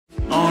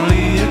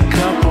Only a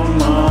couple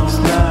months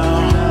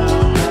now.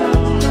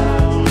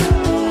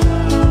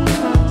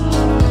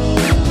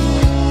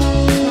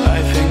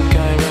 I think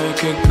I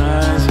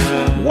recognize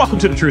her. Welcome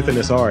to The Truth in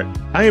This Art.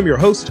 I am your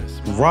host,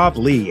 Rob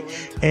Lee,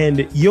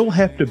 and you'll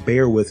have to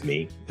bear with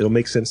me. It'll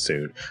make sense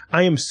soon.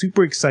 I am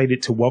super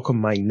excited to welcome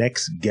my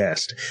next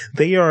guest.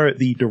 They are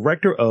the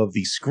director of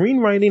the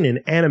Screenwriting and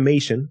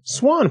Animation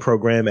SWAN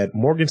program at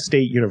Morgan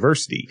State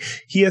University.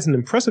 He has an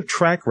impressive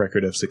track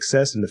record of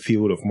success in the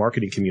field of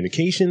marketing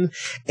communication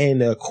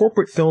and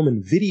corporate film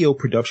and video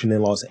production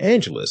in Los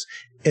Angeles,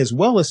 as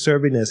well as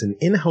serving as an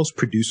in-house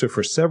producer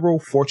for several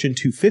Fortune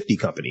 250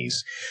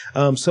 companies.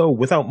 So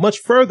without much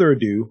further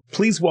ado,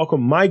 please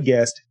welcome my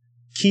guest,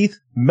 Keith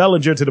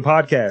Mehlinger, to the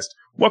podcast.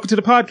 Welcome to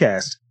the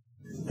podcast.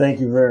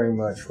 Thank you very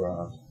much,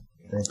 Rob.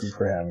 Thank you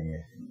for having me.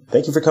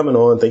 Thank you for coming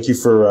on. Thank you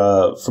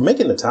for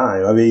making the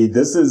time. I mean,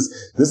 this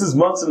is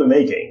months in the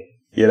making.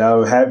 You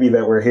know, I'm happy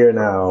that we're here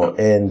now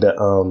and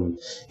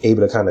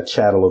able to kind of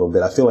chat a little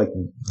bit. I feel like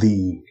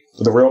the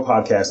real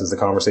podcast is the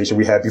conversation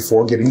we had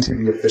before getting to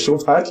the official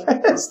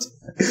podcast.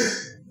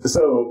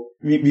 So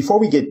before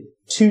we get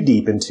too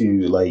deep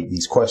into like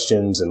these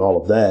questions and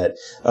all of that,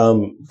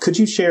 could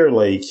you share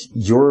like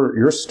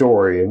your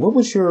story and what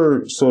was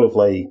your sort of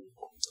like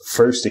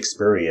first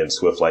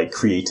experience with like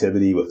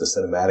creativity with the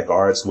cinematic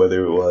arts,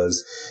 whether it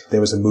was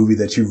there was a movie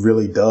that you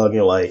really dug and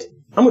you're like,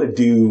 I'm going to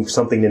do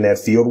something in that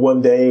field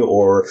one day,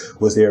 or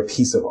was there a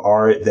piece of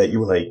art that you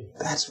were like,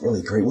 that's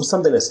really great? What's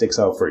something that sticks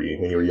out for you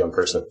when you were a young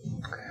person?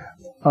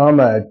 I'm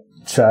a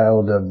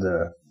child of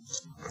the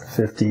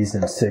 50s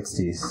and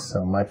 60s,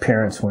 so my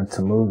parents went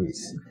to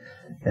movies.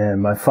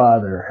 And my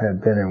father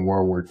had been in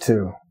World War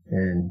II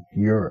in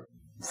Europe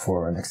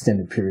for an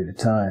extended period of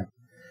time.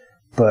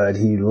 But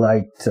he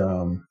liked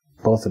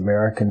both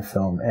American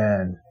film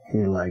and he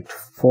liked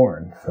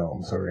foreign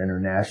films or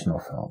international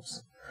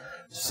films.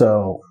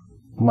 So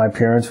my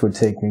parents would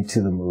take me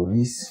to the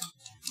movies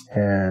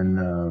and,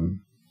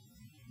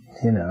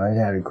 it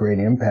had a great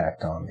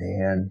impact on me.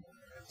 And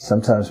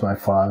sometimes my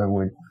father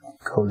would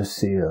go to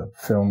see a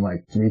film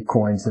like Three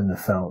Coins in the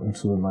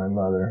Fountains with my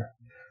mother,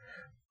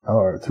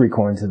 or Three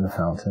Coins in the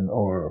Fountain,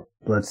 or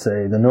let's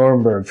say the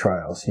Nuremberg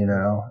Trials, and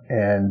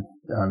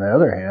on the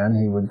other hand,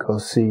 he would go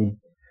see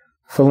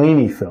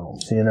Fellini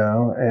films,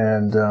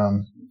 and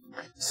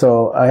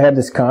so I had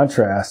this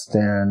contrast,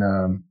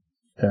 and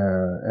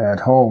at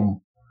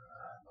home,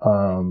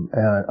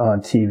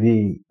 on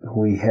TV,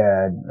 we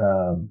had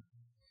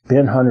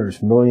Ben Hunter's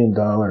 $1 Million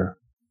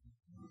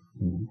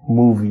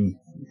movie.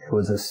 It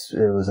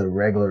was a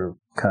regular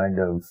kind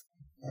of,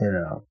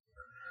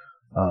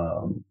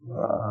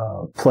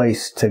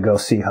 place to go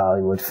see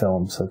Hollywood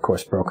films, of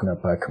course, broken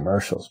up by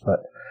commercials.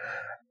 But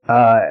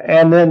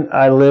and then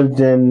I lived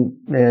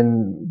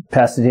in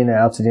Pasadena,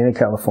 Altadena,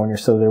 California,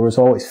 so there was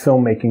always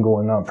filmmaking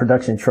going on,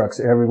 production trucks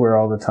everywhere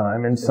all the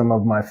time, and some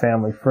of our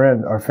family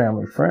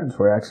friends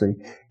were actually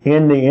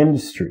in the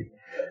industry.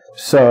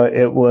 So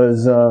it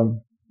was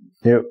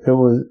it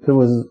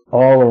was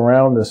all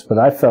around us. But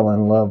I fell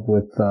in love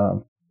with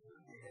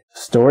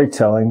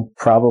storytelling,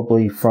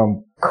 probably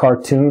from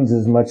cartoons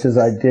as much as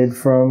I did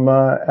from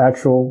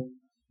actual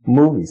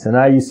movies. And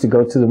I used to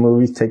go to the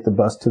movies, take the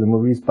bus to the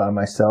movies by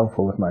myself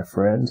or with my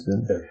friends,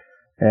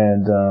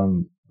 and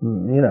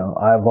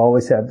I've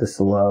always had this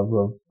love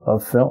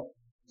of film.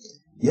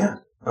 Yeah.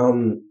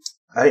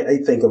 I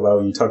think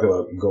about, you talk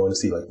about going to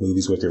see like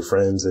movies with your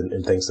friends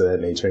and things of that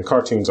nature, and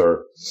cartoons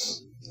are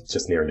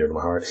just near and dear to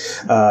my heart.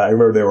 I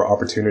remember there were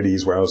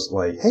opportunities where I was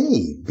like,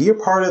 hey, be a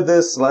part of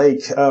this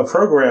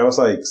program. I was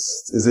like,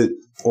 is it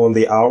on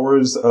the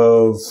hours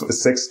of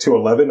 6 to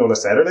 11 on a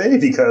Saturday?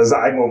 Because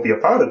I won't be a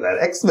part of that.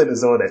 X-Men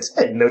is on at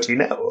 10, don't you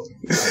know?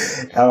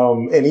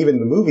 And even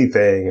the movie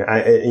thing,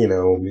 I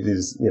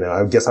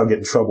guess I'll get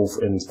in trouble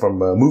from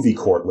movie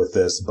court with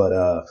this, but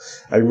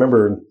I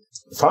remember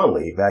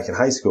fondly back in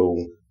high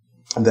school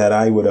that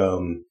I would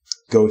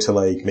go to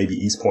like maybe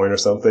East Point or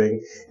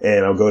something,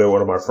 and I'll go to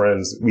one of my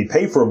friends. We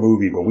paid for a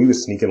movie, but we would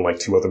sneak in like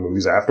 2 other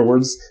movies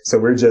afterwards. So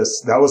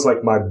that was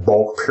like my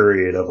bulk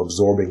period of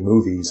absorbing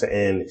movies.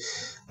 And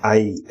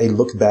I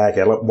look back,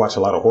 I watch a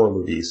lot of horror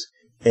movies,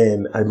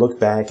 and I look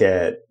back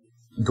at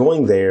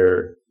going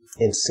there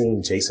and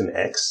seeing Jason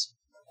X,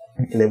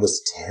 and it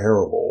was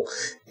terrible.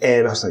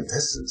 And I was like,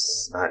 this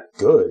is not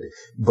good.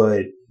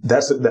 But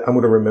I'm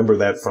going to remember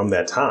that from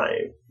that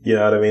time. You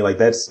know what I mean? Like,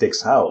 that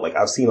sticks out. Like,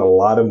 I've seen a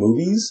lot of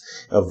movies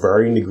of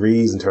varying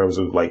degrees in terms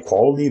of like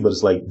quality, but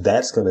it's like,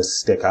 that's going to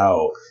stick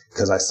out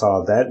because I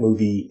saw that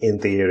movie in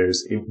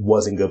theaters. It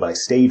wasn't good, but I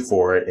stayed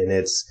for it. And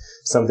it's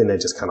something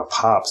that just kind of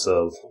pops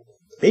of,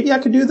 maybe I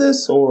could do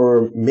this,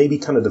 or maybe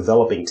kind of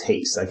developing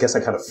taste. I guess I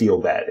kind of feel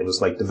that. It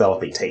was like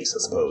developing taste, I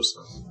suppose.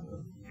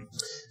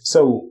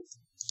 So,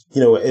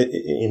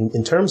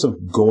 in terms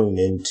of going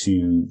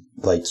into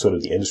like sort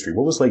of the industry,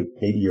 what was like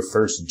maybe your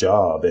first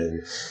job,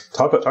 and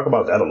talk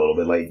about that a little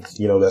bit, like,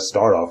 that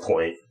start off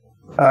point.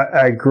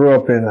 I grew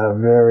up in a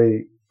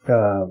very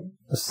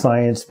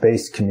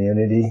science-based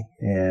community,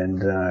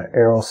 and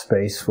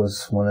aerospace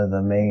was one of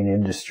the main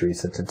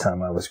industries at the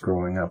time I was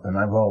growing up. And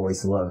I've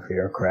always loved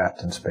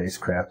aircraft and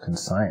spacecraft and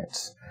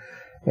science.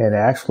 And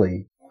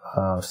actually,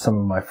 some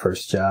of my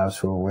first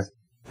jobs were with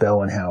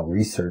Bell and Howell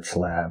Research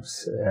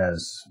Labs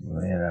as,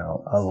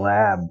 a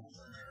lab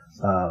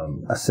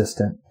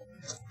assistant,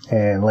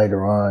 and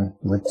later on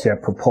with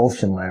Jet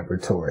Propulsion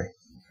Laboratory.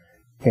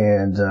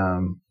 And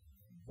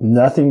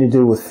nothing to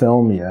do with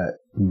film yet,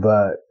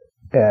 but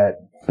at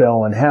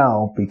Bell and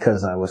Howell,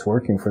 because I was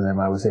working for them,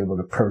 I was able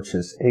to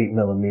purchase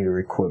 8mm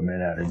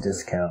equipment at a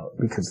discount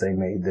because they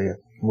made the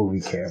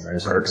movie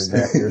cameras. Perks.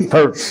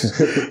 Perks.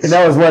 And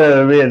that was one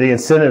of the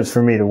incentives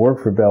for me to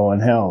work for Bell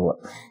and Howell.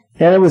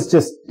 And it was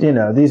just,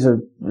 these are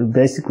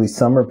basically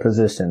summer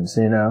positions,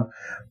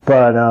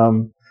 But, I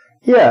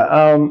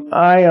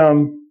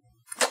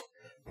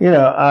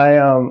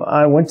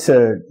went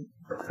to,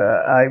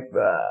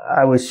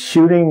 I was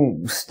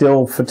shooting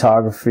still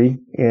photography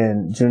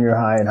in junior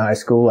high and high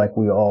school, like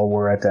we all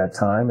were at that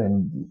time.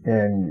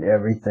 And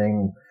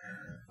everything,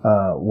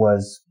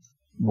 was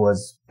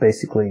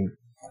basically,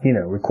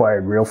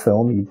 required real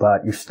film. You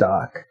bought your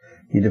stock.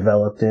 You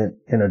developed it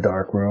in a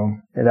dark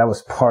room, and that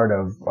was part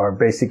of our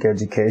basic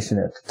education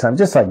at the time,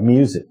 just like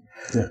music.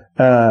 Yeah.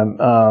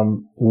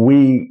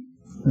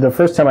 The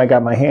first time I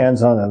got my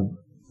hands on a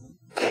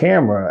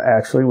camera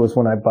actually was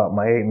when I bought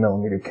my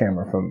 8mm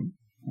camera from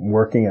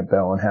working at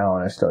Bell and Howell,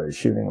 and I started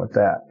shooting with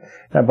that.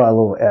 And I bought a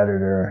little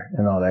editor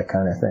and all that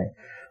kind of thing.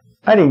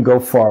 I didn't go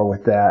far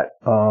with that.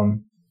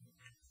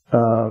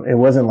 It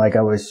wasn't like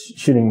I was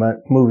shooting my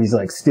movies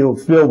like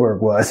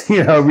Spielberg was,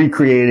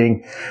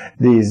 recreating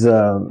these,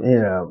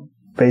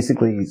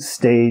 basically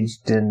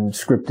staged and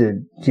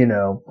scripted,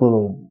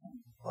 little,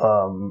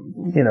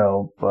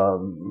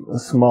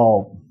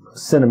 small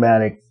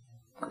cinematic,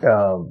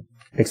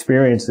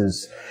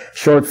 experiences,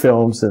 short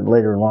films and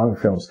later longer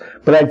films.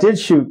 But I did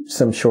shoot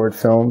some short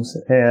films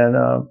and,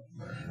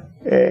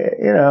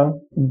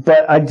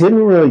 but I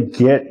didn't really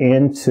get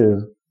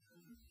into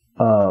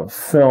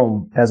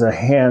film as a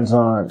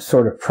hands-on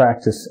sort of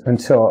practice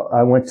until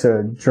I went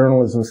to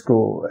journalism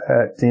school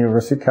at the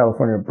University of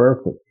California,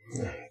 Berkeley.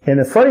 And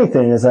the funny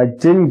thing is I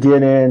didn't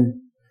get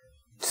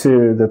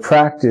into the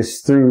practice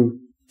through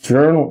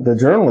the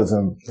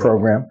journalism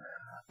program.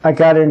 I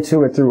got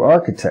into it through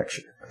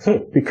architecture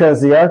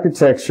because the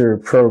architecture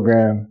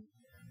program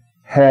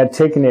had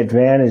taken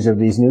advantage of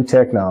these new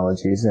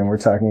technologies, and we're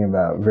talking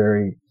about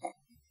very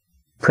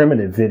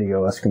primitive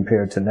video as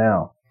compared to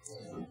now.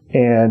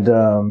 And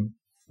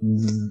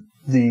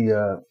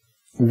the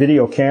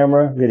video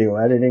camera, video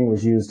editing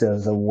was used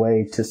as a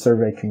way to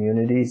survey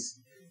communities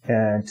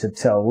and to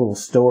tell little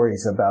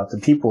stories about the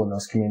people in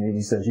those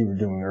communities as you were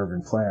doing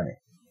urban planning.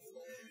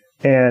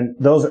 And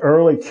those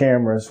early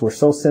cameras were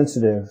so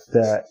sensitive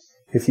that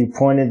if you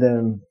pointed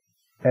them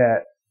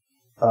at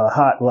a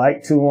hot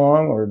light too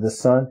long or the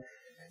sun,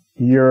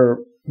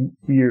 your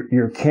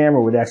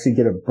camera would actually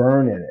get a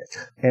burn in it.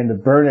 And to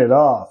burn it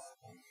off,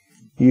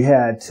 you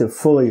had to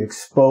fully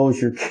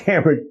expose your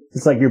camera.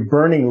 It's like you're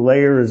burning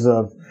layers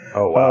of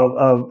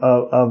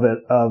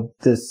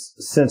this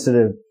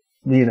sensitive,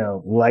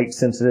 light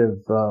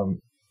sensitive,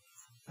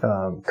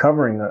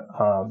 covering,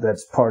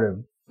 that's part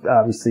of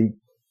obviously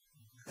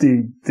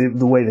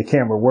the way the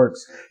camera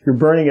works. You're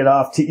burning it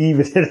off to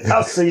even it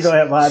out so you don't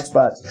have hot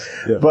spots.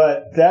 Yeah.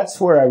 But that's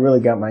where I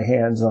really got my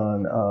hands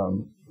on,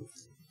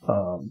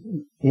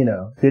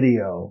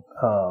 video,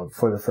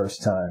 for the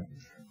first time.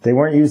 They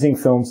weren't using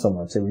film so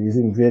much. They were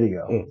using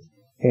video.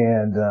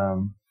 And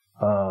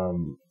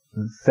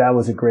that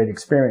was a great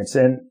experience.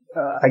 And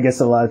I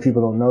guess a lot of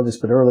people don't know this,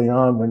 but early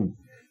on when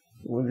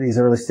these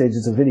early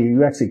stages of video,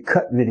 you actually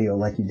cut video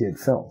like you did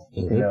film,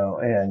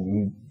 and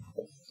you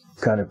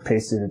kind of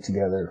pasted it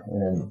together.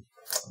 And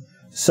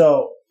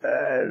so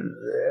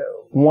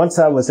once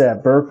I was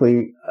at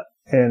Berkeley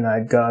and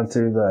I'd gone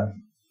through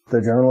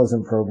the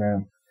journalism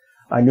program,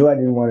 I knew I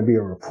didn't want to be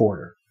a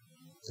reporter.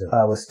 Yeah.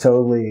 I was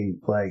totally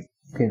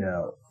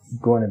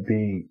going to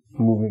be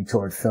moving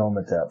toward film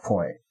at that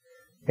point.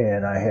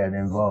 And I had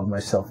involved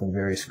myself in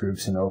various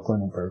groups in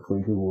Oakland and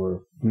Berkeley who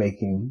were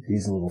making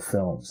these little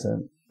films.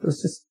 And it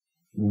was just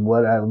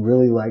what I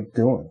really liked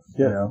doing,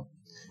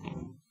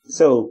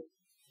 So,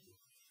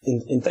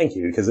 and thank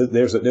you, because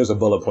there's a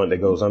bullet point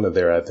that goes under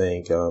there, I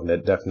think,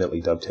 that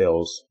definitely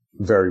dovetails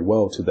very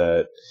well to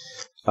that.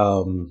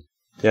 When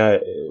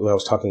I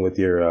was talking with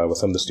with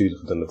some of the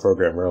students within the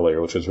program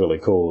earlier, which was really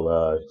cool.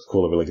 It's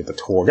cool to really get the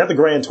tour. Got the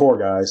grand tour,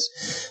 guys.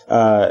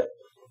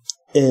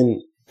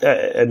 And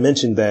I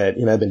mentioned that,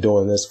 I've been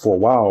doing this for a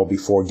while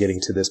before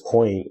getting to this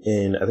point,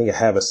 and I think I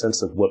have a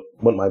sense of what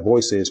my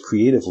voice is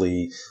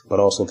creatively, but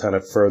also kind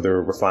of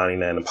further refining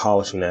that and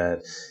polishing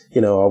that.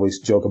 I always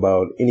joke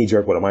about any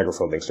jerk with a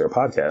microphone thinks they're a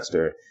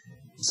podcaster.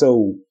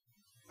 So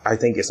I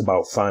think it's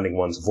about finding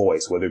one's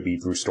voice, whether it be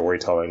through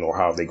storytelling or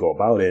how they go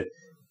about it.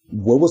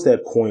 what was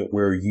that point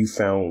where you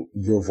found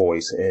your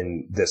voice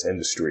in this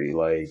industry?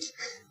 Like,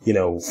 you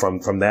know,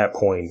 from that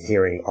point,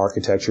 hearing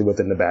architecture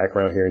within the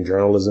background, hearing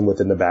journalism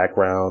within the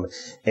background,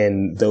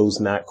 and those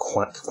not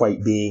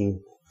quite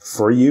being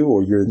for you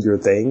or your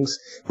things,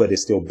 but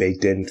it's still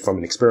baked in from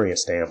an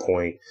experience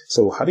standpoint.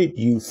 So how did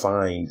you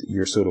find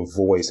your sort of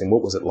voice, and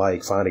what was it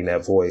like finding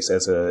that voice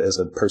as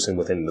a person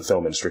within the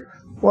film industry?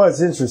 Well,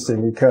 it's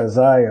interesting because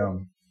I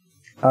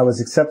was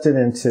accepted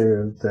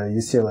into the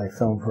UCLA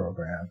film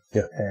program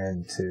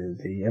and to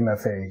the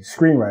MFA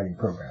screenwriting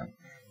program.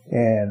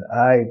 And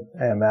I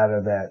am out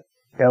of that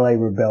LA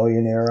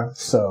Rebellion era.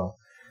 So,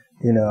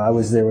 you know, I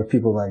was there with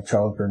people like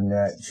Charles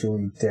Burnett,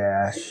 Julie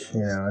Dash,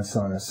 you know, and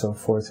so on and so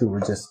forth, who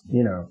were just,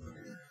 you know,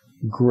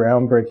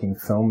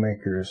 groundbreaking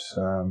filmmakers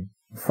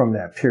from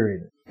that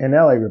period. And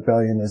LA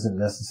Rebellion isn't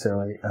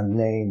necessarily a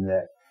name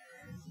that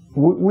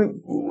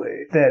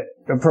that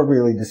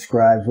appropriately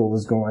describes what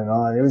was going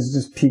on. It was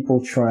just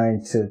people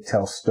trying to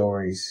tell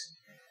stories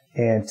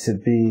and to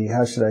be,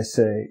 how should I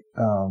say,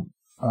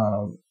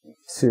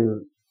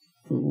 to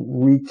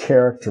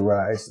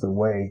recharacterize the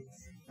way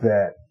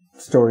that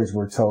stories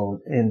were told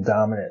in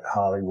dominant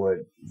Hollywood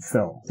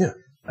film. Yeah.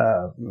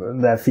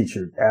 That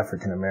featured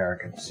African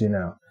Americans, you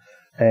know,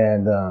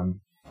 and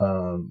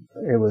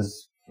it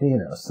was, you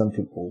know, some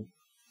people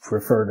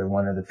refer to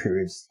one of the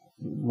periods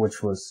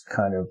which was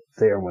kind of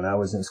there when I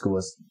was in school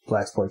as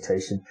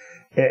blaxploitation.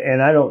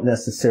 And I don't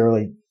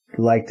necessarily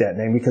like that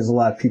name because a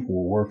lot of people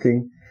were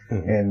working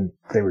and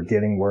they were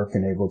getting work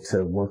and able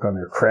to work on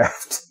their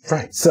craft.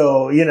 Right.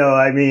 So, you know,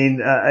 I mean,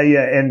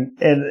 yeah.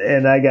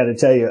 And I got to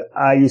tell you,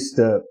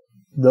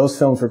 those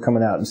films were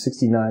coming out in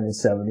 69 and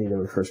 70. They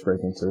were first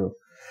breaking through.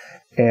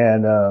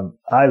 And,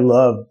 I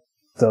loved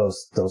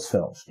those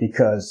films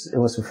because it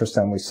was the first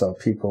time we saw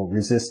people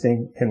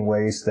resisting in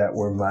ways that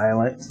were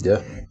violent.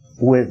 Yeah.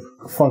 With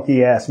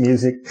funky ass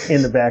music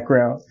in the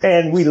background.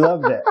 And we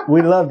loved that.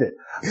 We loved it.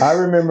 I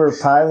remember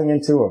piling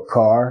into a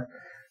car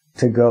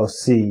to go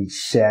see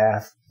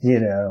Shaft,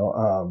 you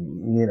know,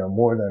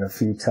 more than a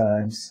few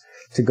times,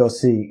 to go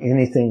see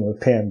anything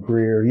with Pam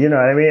Grier. You know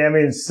what I mean? I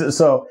mean,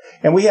 so,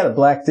 and we had a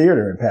black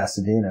theater in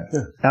Pasadena.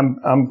 Yeah.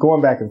 I'm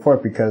going back and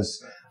forth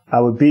because I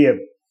would be at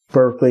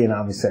Berkeley, and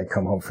obviously I'd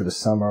come home for the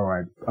summer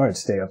or I'd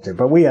stay up there.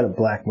 But we had a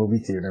black movie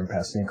theater in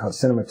Pasadena called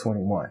Cinema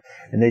 21.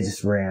 And they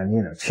just ran,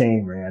 you know,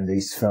 chain ran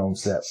these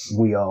films that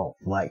we all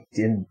liked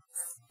and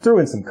threw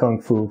in some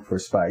kung fu for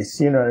spice.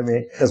 You know what I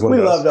mean?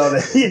 We loved all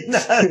that.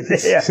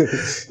 Yeah.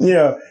 You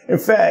know, in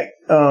fact,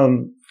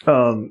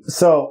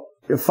 so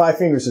Five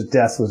Fingers of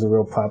Death was a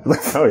real popular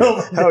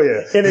film. Oh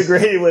yeah.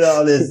 Integrated with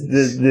all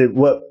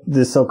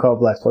this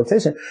so-called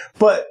blaxploitation.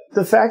 But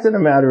the fact of the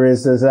matter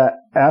is that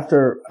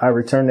after I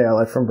returned to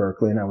LA from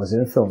Berkeley and I was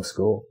in film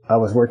school, I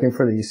was working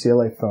for the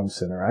UCLA Film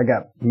Center. I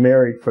got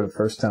married for the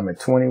first time at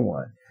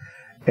 21.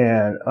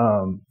 And,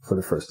 for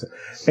the first time.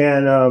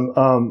 And,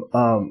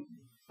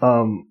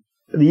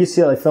 the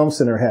UCLA Film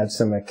Center had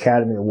some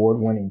Academy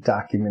Award-winning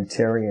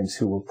documentarians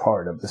who were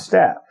part of the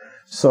staff.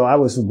 So I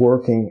was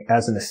working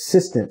as an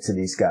assistant to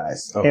these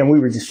guys, and we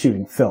were just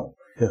shooting film,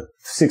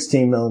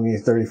 16 millimeter,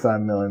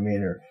 35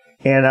 millimeter.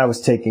 And I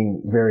was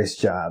taking various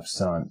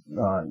jobs on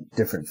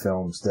different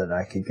films that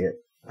I could get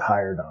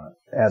hired on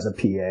as a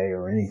PA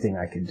or anything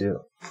I could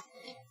do.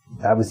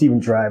 I was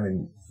even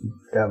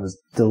I was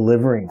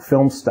delivering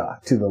film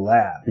stock to the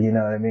lab, you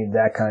know what I mean?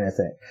 That kind of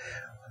thing.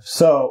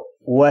 So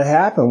what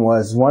happened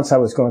was once I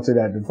was going through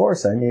that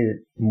divorce, I needed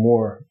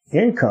more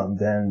income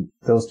than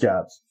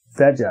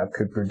that job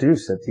could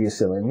produce at the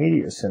UCLA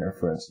Media Center,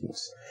 for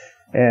instance.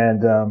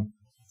 And a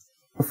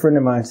friend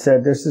of mine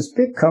said, there's this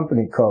big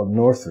company called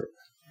Northrop,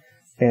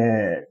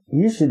 and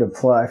you should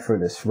apply for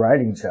this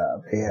writing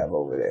job they have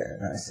over there.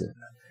 And I said,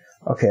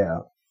 okay,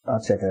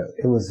 I'll check it out.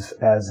 It was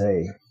as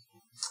a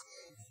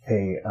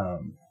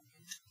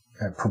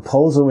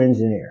proposal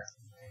engineer.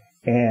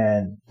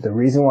 And the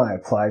reason why I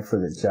applied for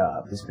the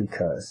job is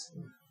because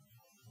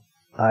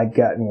I'd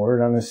gotten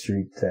word on the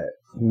street that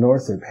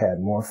Northrop had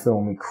more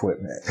film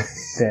equipment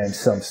than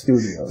some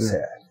studios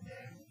had.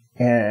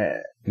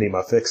 And need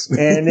my fix.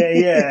 And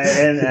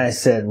and I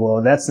said,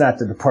 well, that's not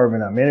the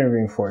department I'm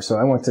interviewing for. So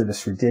I went through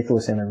this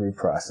ridiculous interview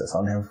process.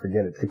 I'll never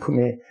forget it. They put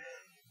me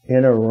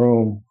in a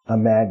room, that's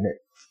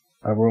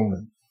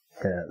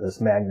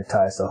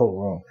magnetized the whole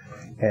room.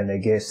 And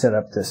they set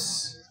up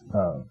this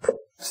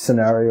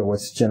scenario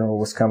which general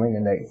was coming,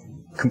 and they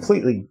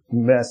completely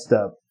messed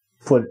up,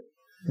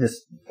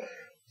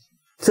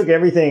 took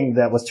everything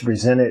that was to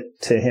present it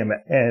to him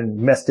and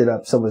messed it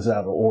up so it was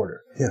out of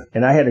order. Yeah.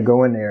 And I had to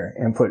go in there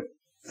and put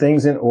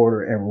things in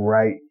order and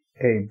write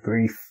a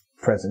brief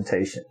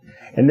presentation.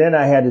 And then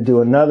I had to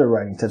do another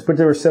writing test, but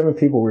there were 7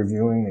 people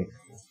reviewing me.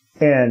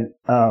 And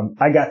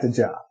I got the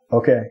job,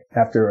 okay,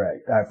 after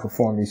I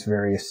performed these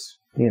various,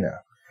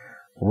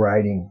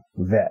 writing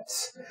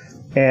vets.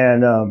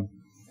 And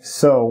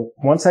so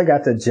once I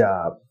got the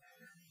job,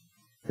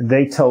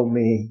 they told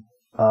me,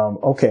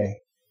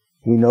 okay,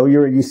 we know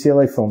you're at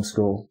UCLA Film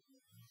School.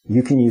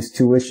 You can use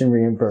tuition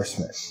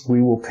reimbursement.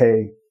 We will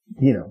pay,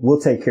 we'll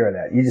take care of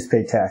that. You just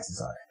pay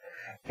taxes on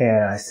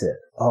And I said,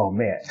 oh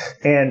man.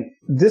 And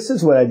this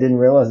is what I didn't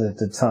realize at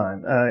the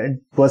time. It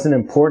wasn't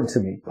important to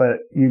me, but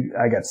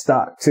I got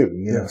stock too,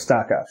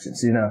 stock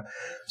options,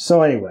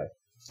 So anyway,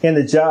 and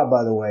the job,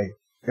 by the way,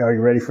 are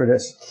you ready for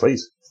this?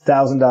 Please.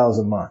 $1,000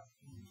 a month.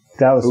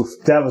 That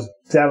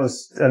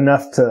was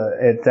enough to,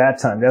 at that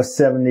time, that was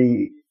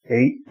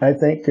 78, I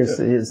think, or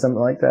something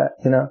like that,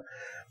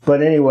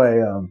 But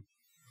anyway,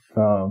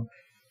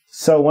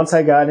 so once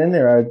I got in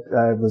there,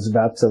 I was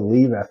about to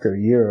leave after a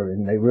year,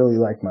 and they really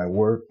liked my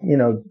work.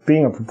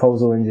 Being a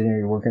proposal engineer,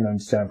 you're working on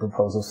giant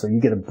proposals, so you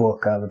get a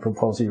book out of the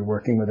proposal. You're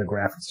working with a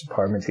graphics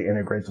department to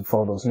integrate the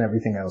photos and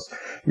everything else.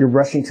 You're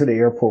rushing to the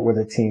airport with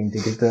a team to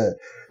get the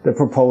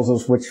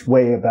proposals, which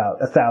weigh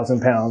about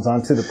 1,000 pounds,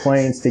 onto the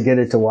planes to get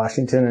it to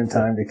Washington in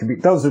time.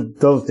 Those are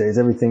those days.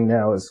 Everything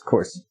now is, of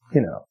course,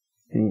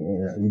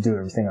 you do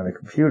everything on the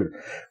computer,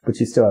 but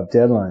you still have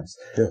deadlines.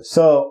 Yeah.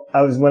 So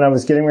when I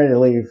was getting ready to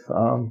leave,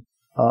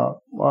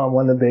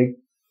 one of the big,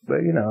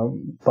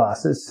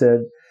 bosses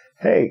said,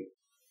 "Hey,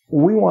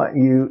 we want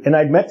you." And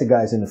I'd met the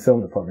guys in the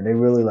film department. They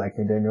really liked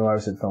me. They knew I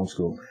was at film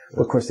school.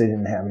 But of course, they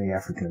didn't have any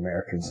African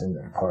Americans in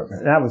the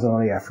department. And I was the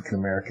only African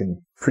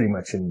American pretty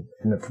much in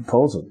the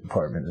proposal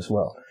department as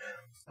well.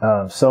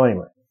 So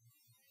anyway,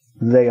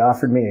 they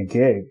offered me a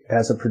gig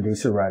as a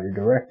producer, writer,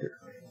 director.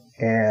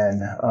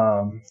 And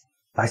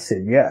I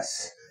said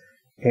yes.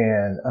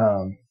 And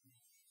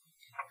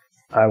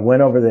I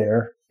went over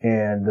there,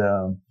 and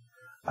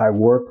I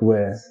worked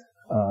with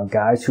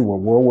guys who were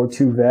World War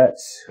II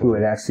vets who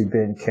had actually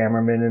been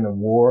cameramen in the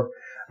war.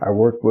 I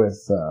worked with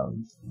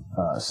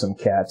some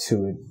cats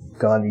who had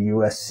gone to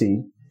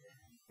USC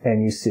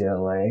and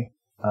UCLA.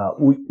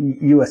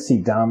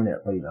 USC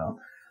dominantly, though.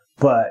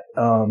 But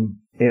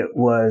it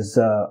was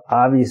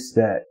obvious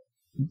that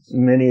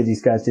many of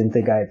these guys didn't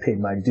think I had paid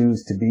my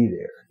dues to be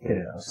there.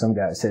 Some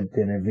guys had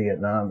been in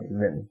Vietnam,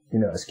 even,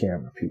 as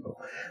camera people.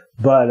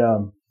 But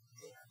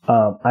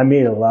I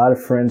made a lot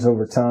of friends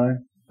over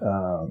time.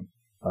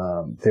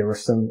 There were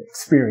some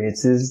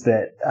experiences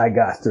that I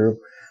got through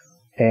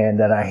and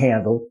that I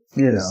handled,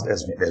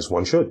 As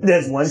one should.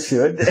 As one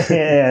should.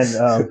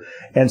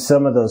 And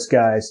some of those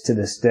guys to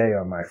this day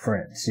are my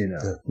friends,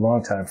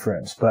 longtime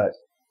friends. But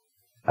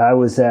I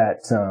was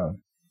at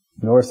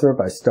Northrop.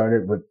 I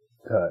started with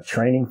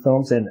training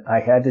films, and I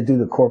had to do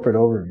the corporate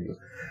overview.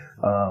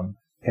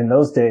 In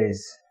those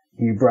days,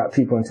 you brought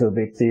people into a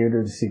big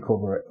theater to see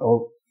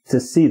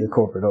the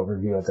corporate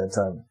overview at that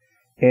time.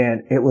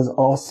 And it was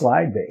all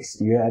slide based.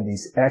 You had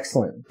these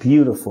excellent,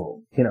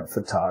 beautiful,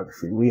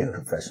 photography. We had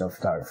professional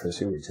photographers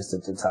who were just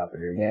at the top of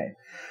their game.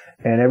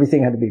 And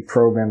everything had to be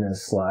programmed in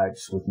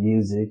slides with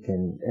music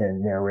and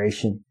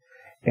narration.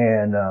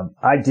 And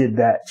I did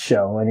that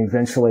show, and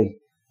eventually,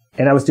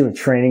 and I was doing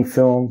training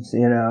films,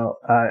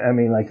 I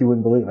mean, like you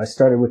wouldn't believe. I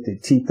started with the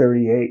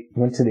T-38,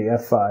 went to the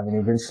F-5, and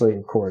eventually,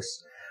 of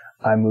course,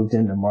 I moved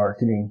into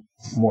marketing,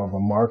 more of a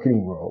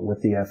marketing role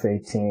with the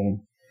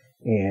F-18.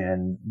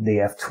 And the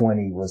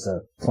F-20 was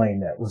a plane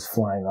that was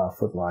flying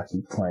off with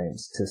Lockheed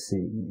planes to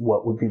see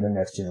what would be the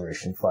next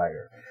generation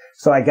fighter.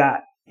 So I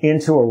got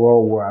into a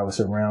role where I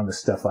was around the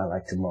stuff I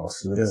liked the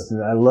most.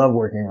 I love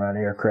working around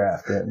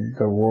aircraft and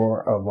the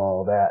roar of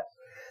all that.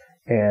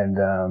 And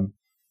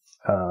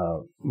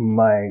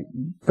my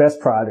best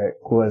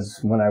product was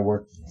when I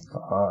worked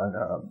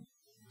on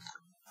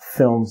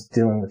films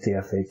dealing with the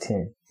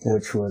F-18,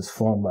 which was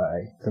flown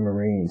by the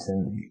Marines,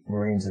 and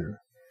Marines are,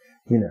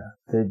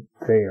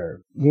 they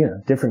are,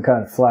 different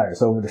kind of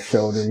flyers, over the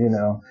shoulder,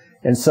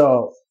 And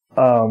so,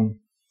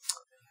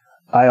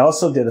 I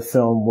also did a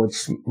film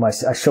which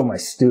I show my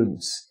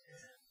students.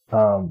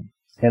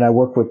 And I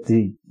work with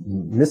the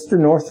Mr.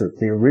 Northrop,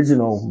 the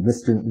original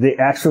the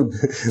actual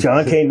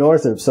John K.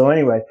 Northrop. So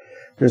anyway,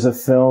 there's a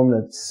film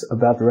that's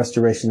about the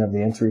restoration of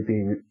the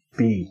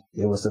N-3B.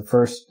 It was the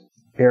first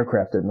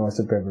aircraft that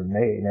Northrop ever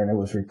made, and it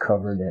was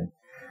recovered in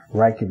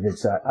Reykjavik,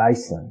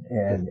 Iceland,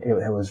 and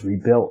it was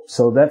rebuilt.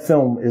 So that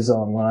film is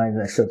online,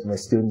 and I show it to my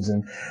students,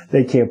 and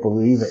they can't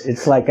believe it.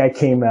 It's like I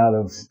came out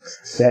of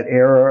that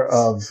era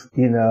of,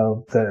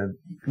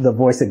 the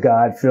Voice of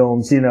God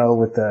films,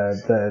 with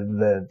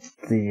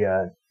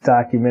the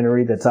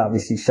documentary that's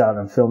obviously shot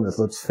on film that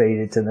looks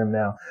faded to them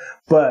now.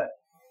 But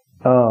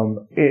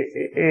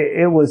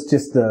it was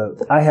just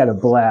I had a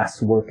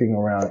blast working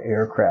around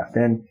aircraft,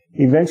 and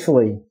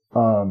eventually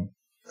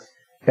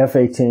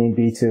F-18,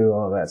 B-2,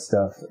 all that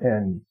stuff.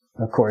 And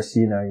of course,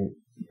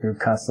 you're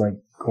constantly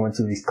going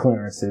through these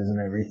clearances and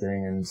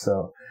everything. And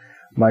so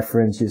my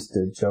friends used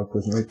to joke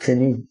with me, can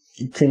you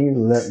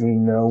let me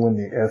know when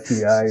the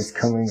FBI is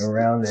coming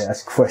around to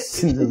ask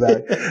questions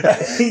about it?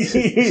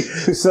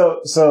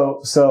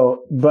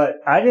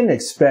 But I didn't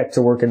expect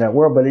to work in that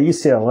world. But at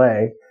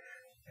UCLA,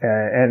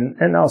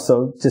 and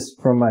also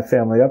just from my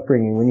family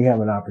upbringing, when you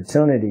have an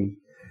opportunity,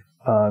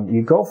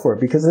 you go for it.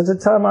 Because at the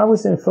time I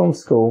was in film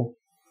school,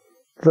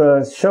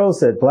 the shows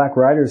that black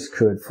writers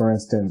could, for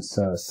instance,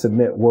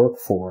 submit work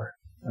for,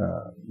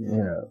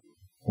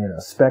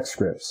 spec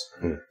scripts,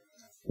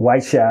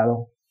 White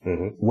Shadow,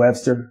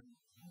 Webster,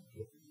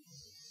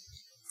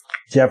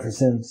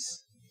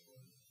 Jefferson's,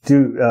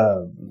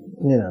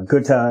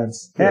 Good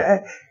Times.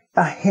 Yeah.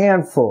 A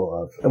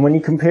handful of, and when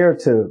you compare it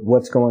to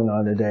what's going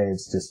on today,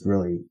 it's just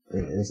really,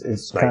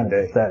 it's kind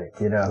of pathetic,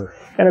 Yeah.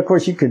 And of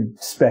course you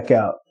could spec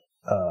out,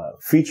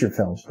 feature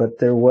films, but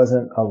there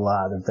wasn't a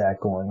lot of that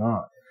going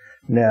on.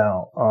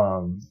 Now,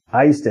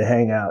 I used to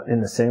hang out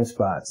in the same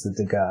spots that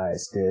the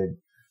guys did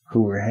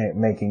who were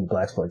making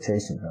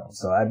blaxploitation films.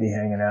 So I'd be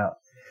hanging out,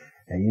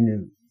 and you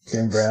knew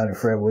Jim Brown and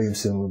Fred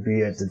Williamson would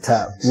be at the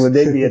top. Well,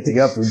 they'd be at the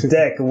upper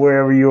deck,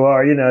 wherever you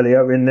are,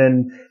 and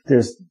then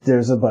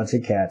there's a bunch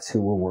of cats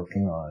who were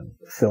working on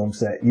films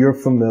that you're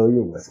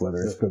familiar with, whether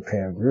it's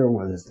Preparing Grill,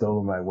 whether it's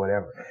Dolomite,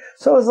 whatever.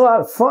 So it was a lot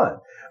of fun,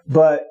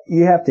 but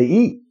you have to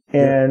eat.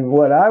 And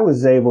what I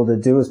was able to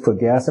do is put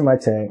gas in my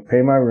tank,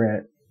 pay my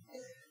rent,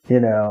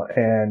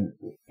 and,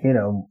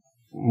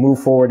 move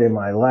forward in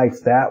my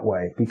life that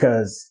way,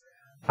 because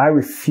I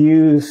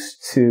refuse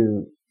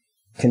to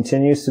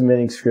continue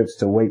submitting scripts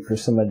to wait for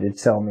somebody to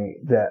tell me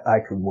that I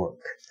could work.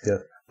 Yeah.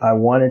 I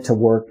wanted to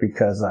work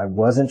because I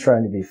wasn't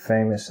trying to be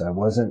famous. I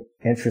wasn't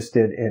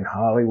interested in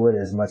Hollywood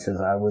as much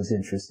as I was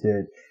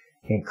interested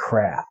in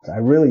craft. I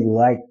really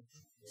liked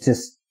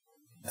just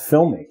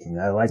filmmaking.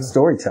 I liked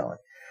storytelling.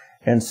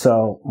 And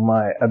so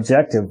my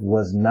objective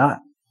was not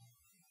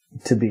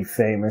to be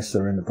famous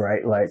or in the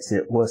bright lights.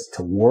 It was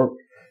to work,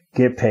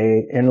 get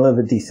paid, and live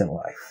a decent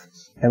life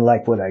and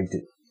like what I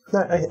do.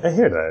 I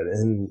hear that.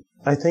 And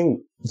I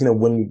think,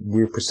 when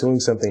we're pursuing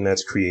something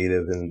that's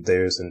creative and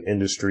there's an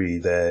industry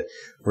that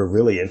we're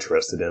really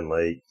interested in,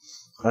 like,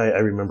 I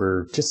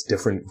remember just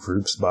different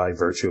groups by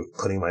virtue of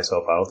putting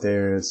myself out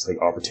there. It's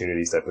like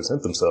opportunities that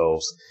present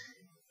themselves.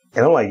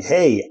 And I'm like,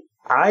 hey,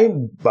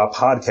 I'm a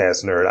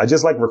podcast nerd. I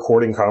just like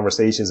recording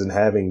conversations and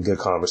having good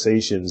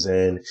conversations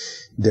and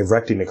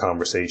directing the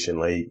conversation.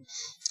 Like,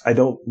 I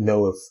don't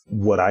know if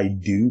what I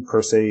do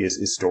per se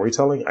is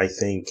storytelling. I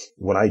think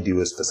what I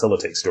do is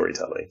facilitate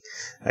storytelling.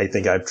 I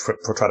think I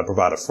try to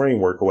provide a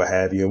framework or what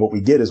have you, and what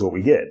we get is what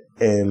we get.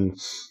 And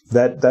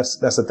that's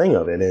the thing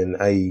of it. And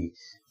I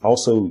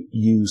also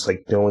use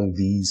like doing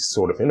these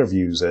sort of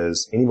interviews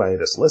as anybody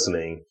that's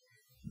listening,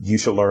 you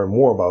should learn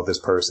more about this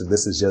person.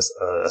 This is just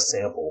a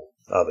sample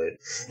of it,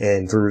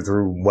 and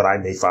through what I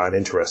may find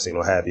interesting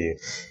or have you.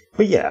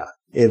 But yeah,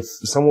 if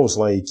someone was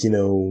like,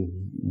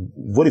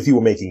 what if you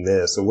were making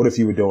this, or what if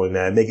you were doing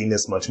that, making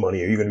this much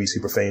money, are you going to be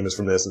super famous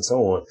from this and so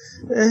on?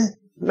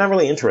 Not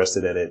really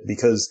interested in it,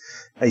 because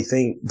I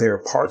think there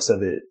are parts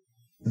of it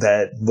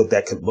that what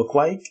that could look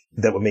like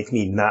that would make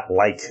me not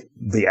like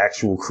the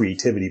actual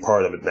creativity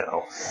part of it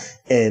now.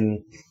 And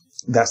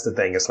that's the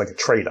thing. It's like a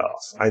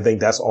trade-off. I think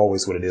that's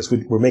always what it is.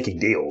 We're making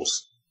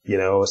deals.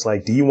 It's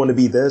like, do you want to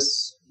be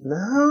this?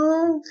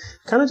 No,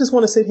 kind of just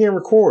want to sit here and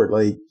record.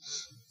 Like,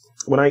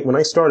 when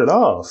I started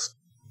off,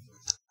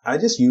 I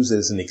just used it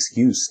as an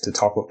excuse to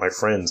talk with my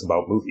friends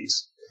about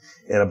movies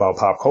and about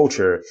pop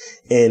culture.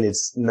 And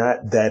it's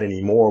not that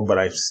anymore, but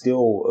I'm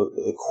still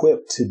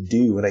equipped to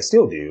do, and I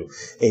still do,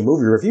 a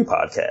movie review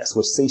podcast,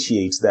 which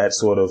satiates that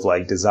sort of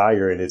like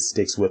desire, and it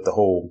sticks with the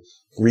whole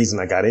reason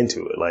I got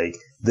into it. Like,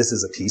 this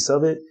is a piece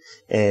of it,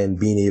 and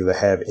being able to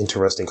have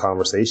interesting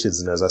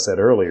conversations. And as I said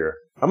earlier,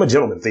 I'm a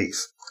gentleman thief.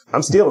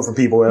 I'm stealing from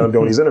people that I'm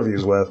doing these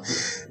interviews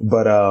with,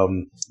 but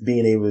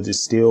being able to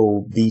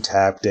still be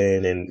tapped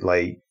in and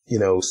like,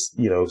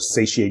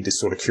 satiate this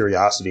sort of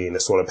curiosity and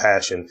this sort of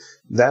passion,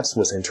 that's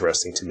what's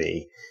interesting to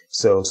me.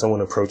 So if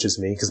someone approaches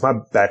me, because my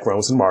background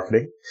was in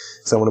marketing,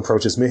 someone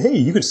approaches me, hey,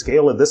 you could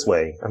scale it this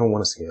way. I don't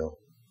want to scale.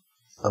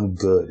 I'm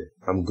good.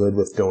 I'm good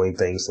with doing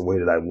things the way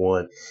that I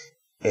want,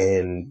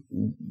 and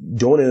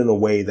doing it in a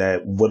way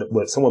that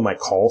what someone might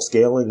call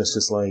scaling is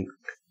just like,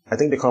 I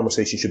think the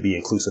conversation should be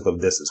inclusive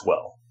of this as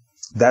well.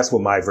 That's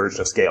what my version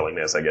of scaling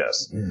is, I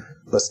guess. Mm.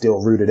 But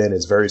still rooted in,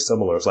 it's very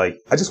similar. It's like,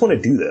 I just want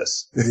to do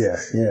this. Yeah,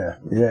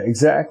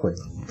 exactly.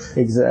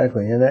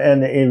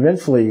 And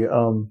eventually,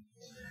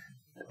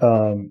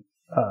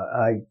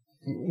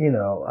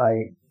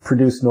 I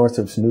produced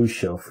Northrop's news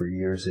show for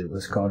years. It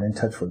was called In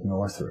Touch with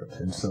Northrop.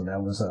 And so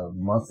that was a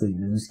monthly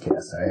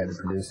newscast I had to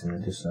produce in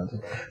addition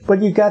to.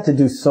 But you got to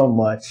do so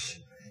much,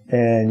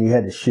 and you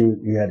had to shoot,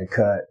 you had to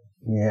cut,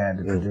 you had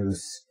to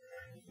produce.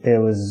 It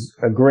was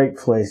a great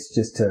place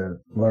just to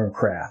learn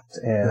craft.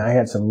 And I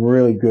had some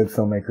really good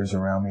filmmakers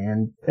around me.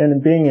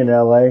 And being in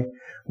LA,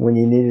 when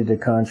you needed to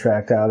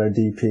contract out a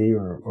DP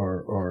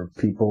or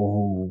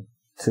people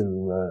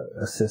to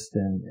assist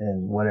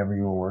in whatever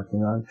you were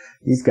working on,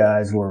 these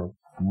guys were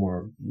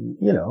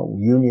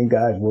union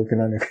guys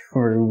working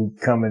undercover who would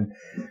come and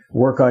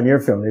work on your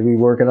film. They'd be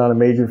working on a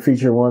major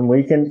feature one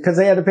weekend because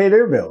they had to pay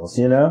their bills,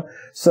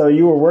 So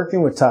you were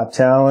working with top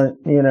talent,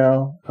 a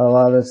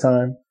lot of the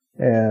time.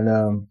 And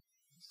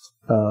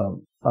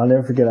I'll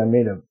never forget, I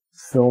made a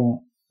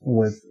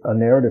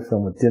narrative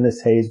film with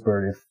Dennis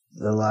Haysbert. If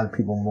a lot of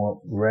people won't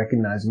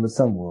recognize him, but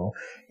some will.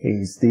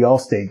 He's the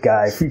Allstate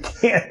guy. If you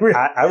can't,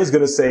 I was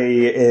gonna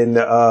say in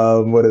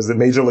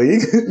Major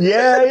League?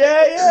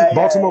 Yeah.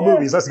 Baltimore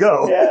movies. Let's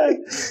go. Yeah,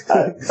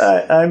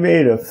 I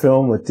made a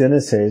film with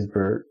Dennis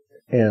Haysbert,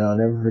 and I'll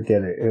never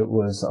forget it. It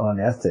was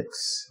on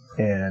ethics.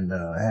 and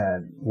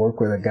had worked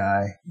with a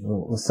guy,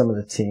 with some of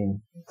the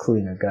team,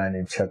 including a guy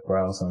named Chuck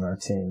Browse on our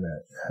team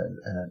at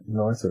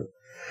Northrop.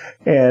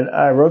 And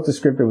I wrote the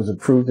script. It was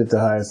approved at the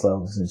highest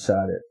levels and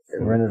shot it.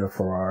 Rented a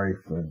Ferrari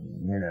for,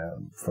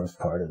 first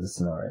part of the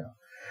scenario.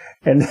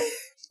 And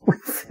we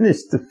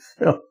finished the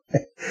film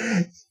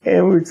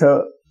and we were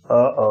told,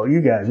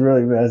 you guys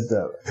really messed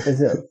up. I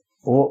said,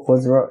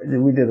 what's wrong?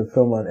 We did a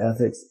film on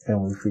ethics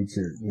and we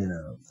featured,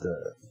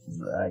 the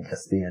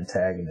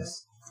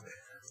antagonist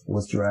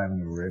was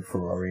driving a red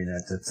Ferrari, and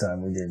at the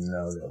time we didn't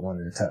know that one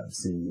of the top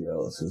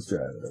CEOs was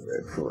driving a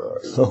red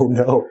Ferrari. Oh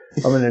no.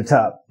 I'm in the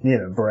top,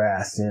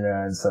 brass,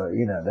 and so,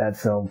 that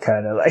film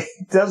kind of like,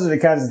 those are the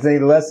kinds of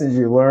lessons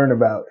you learn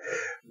about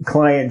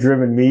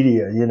client-driven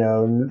media,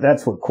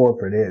 that's what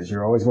corporate is.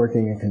 You're always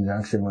working in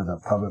conjunction with a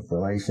public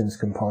relations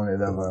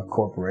component of a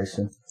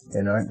corporation.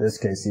 In this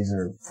case, these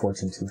are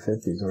Fortune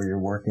 250s, or you're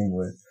working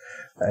with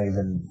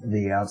even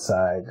the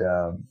outside,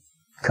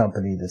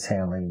 company that's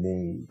handling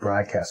the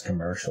broadcast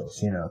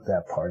commercials,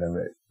 that part of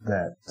it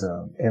that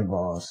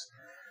involves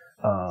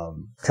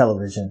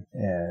television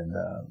and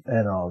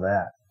all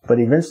that. But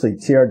eventually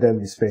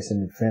TRW Space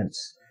and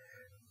Defense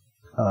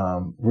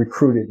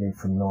recruited me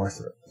from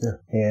Northrop. Yeah.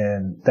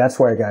 And that's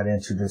where I got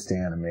introduced to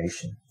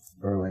animation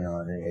early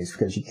on in age,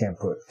 because you can't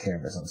put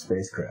cameras on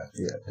spacecraft.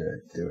 You have to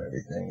do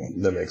everything.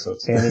 That makes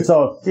sense. And it's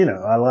all,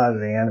 a lot of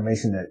the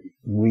animation that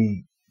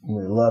we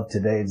love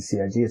today, the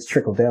CIG, it's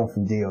trickled down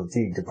from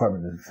DOD,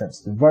 Department of Defense.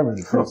 The Department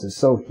of Defense is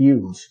so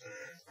huge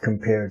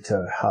compared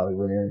to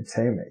Hollywood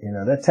entertainment.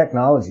 That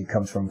technology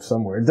comes from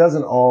somewhere. It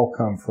doesn't all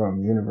come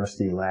from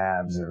university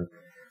labs or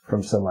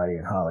from somebody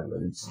in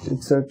Hollywood.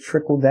 It's a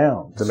trickle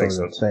down sort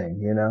of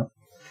thing,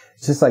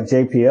 It's just like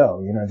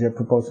JPL, Jet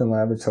Propulsion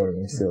Laboratory.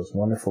 You see those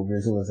wonderful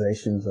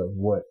visualizations of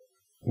what,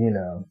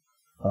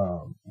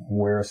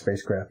 where a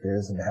spacecraft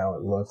is and how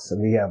it looks.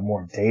 And we have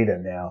more data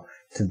now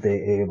to be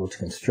able to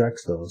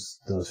construct those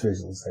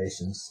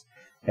visualizations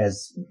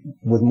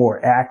with more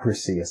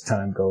accuracy as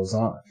time goes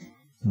on.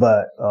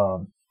 But,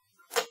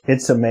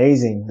 it's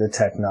amazing the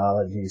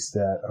technologies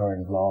that are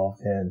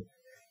involved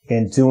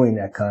in doing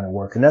that kind of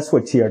work. And that's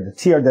what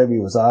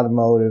TRW was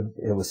automotive.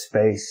 It was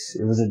space.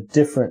 It was a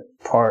different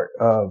part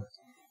of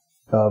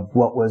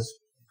what was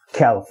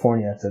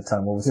California at the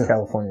time. What was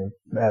California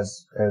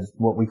as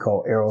what we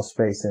call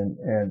aerospace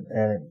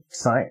and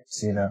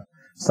science,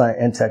 science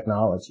and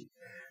technology.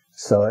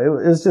 So it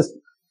was just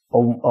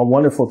a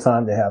wonderful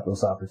time to have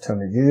those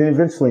opportunities. And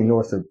eventually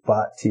Northrop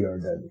bought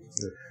TRW,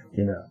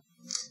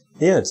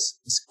 Yeah,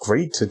 it's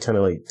great to kind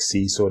of like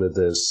see sort of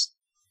this,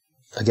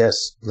 I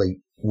guess, like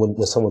when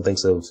someone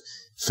thinks of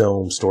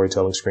film,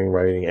 storytelling,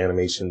 screenwriting,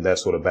 animation, that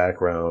sort of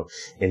background,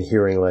 and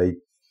hearing like,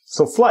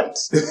 so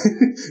flights,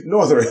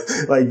 Northrop,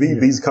 like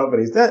these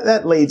companies,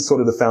 that laid sort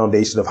of the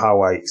foundation of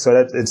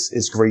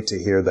it's great to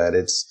hear that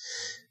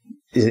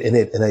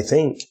and I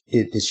think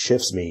it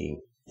shifts me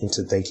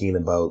into thinking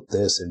about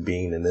this and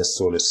being in this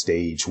sort of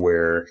stage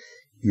where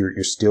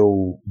you're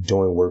still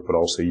doing work, but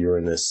also you're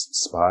in this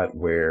spot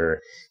where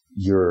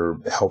you're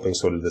helping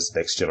sort of this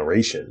next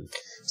generation.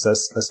 So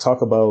let's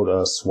talk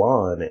about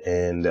Swan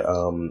and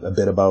a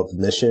bit about the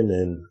mission.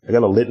 And I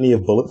got a litany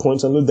of bullet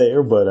points under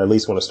there, but I at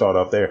least want to start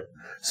off there.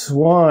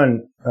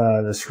 Swan,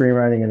 the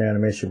screenwriting and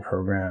animation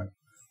program,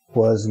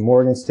 was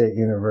Morgan State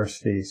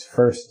University's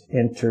first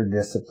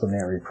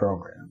interdisciplinary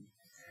program.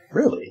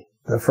 Really?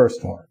 The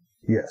first one,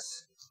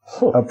 yes.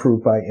 Huh.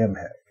 Approved by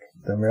MHEC,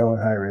 the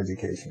Maryland Higher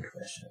Education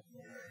Commission.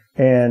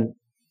 And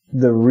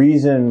the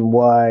reason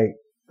why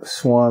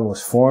Swan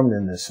was formed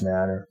in this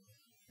manner,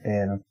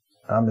 and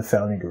I'm the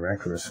founding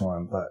director of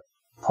Swan, but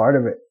part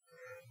of it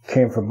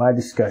came from my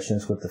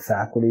discussions with the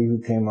faculty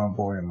who came on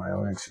board and my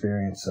own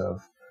experience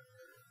of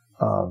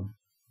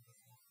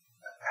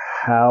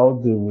how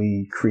do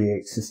we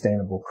create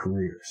sustainable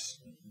careers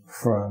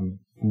from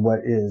what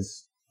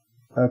is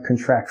a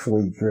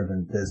contractually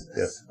driven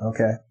business. Yep.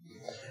 Okay.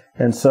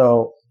 And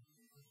so,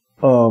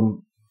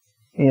 from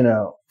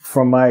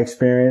my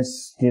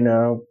experience, in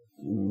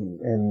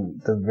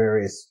the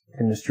various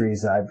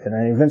industries I've been,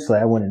 and eventually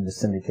I went into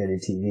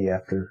syndicated TV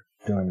after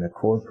doing the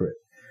corporate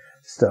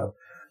stuff.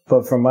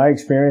 But from my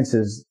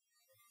experiences,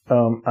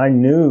 I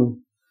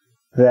knew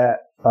that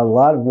a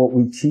lot of what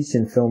we teach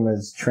in film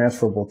is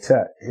transferable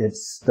tech.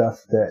 It's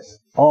stuff that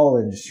all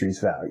industries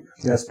value,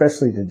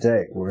 especially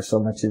today where so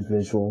much is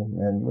visual,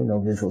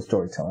 and visual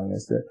storytelling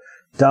is the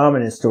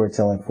dominant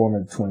storytelling form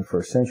of the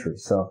 21st century.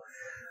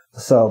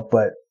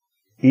 But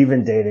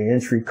even data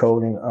entry,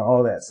 coding,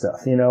 all that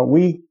stuff,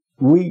 we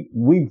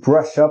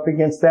brush up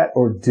against that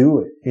or do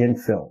it in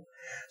film.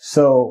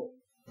 So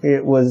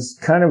it was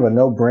kind of a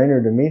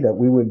no-brainer to me that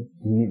we would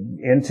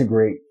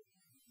integrate,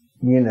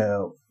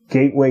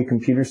 gateway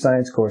computer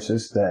science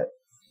courses that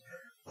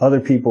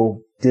other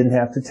people didn't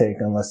have to take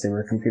unless they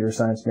were computer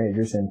science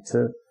majors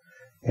into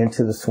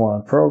the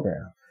SWAN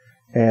program.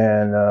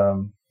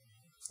 And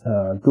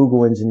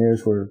Google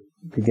engineers were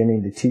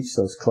beginning to teach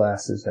those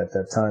classes at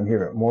that time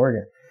here at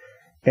Morgan.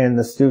 And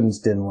the students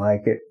didn't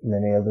like it.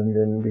 Many of them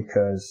didn't,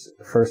 because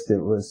first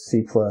it was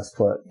C++, they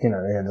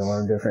had to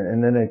learn different,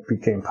 and then it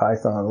became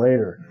Python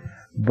later.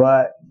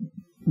 But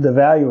the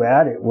value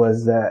added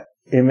was that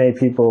it made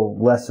people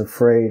less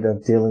afraid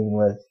of dealing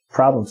with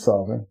problem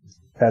solving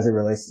as it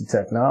relates to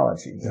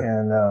technology.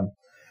 Yeah.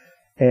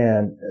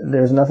 And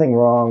there's nothing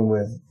wrong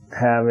with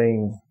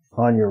having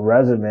on your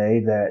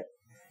resume that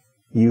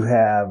you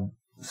have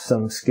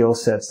some skill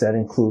sets that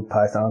include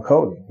Python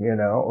coding,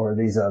 or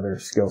these other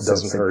skill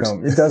sets. It doesn't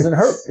hurt. It doesn't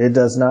hurt. It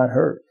does not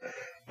hurt.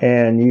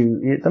 And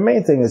the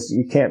main thing is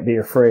you can't be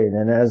afraid.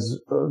 And as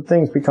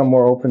things become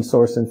more open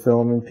source in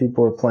film and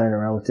people are playing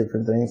around with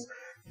different things,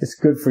 it's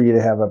good for you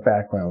to have a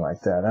background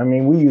like that. I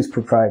mean, we use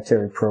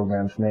proprietary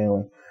programs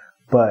mainly,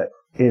 but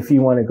if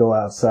you want to go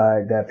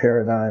outside that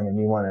paradigm and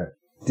you want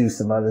to do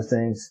some other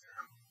things,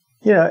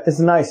 it's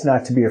nice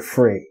not to be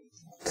afraid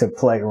to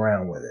play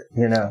around with it,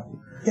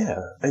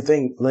 Yeah, I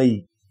think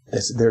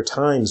there are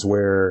times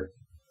where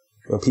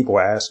when people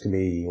ask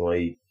me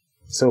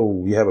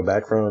so you have a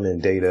background in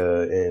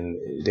data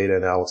and data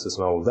analysis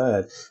and all of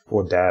that,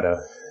 or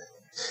data,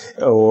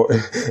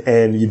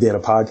 and you've been a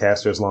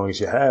podcaster as long as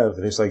you have,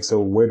 and it's like, so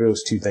where do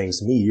those two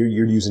things meet?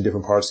 You're using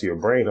different parts of your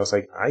brain. I was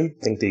like, I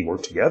think they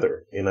work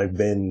together, and I've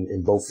been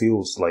in both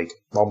fields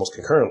almost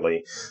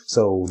concurrently.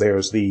 So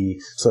there's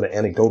the sort of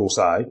anecdotal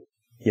side,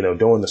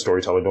 doing the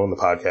storytelling, doing the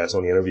podcast,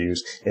 doing the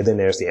interviews. And then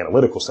there's the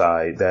analytical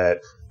side that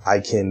I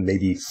can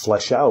maybe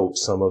flesh out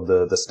some of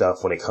the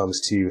stuff when it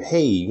comes to,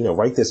 hey,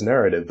 write this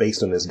narrative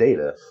based on this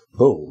data.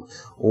 Boom.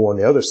 Or on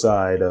the other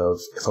side of,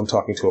 if I'm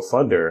talking to a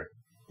funder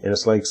and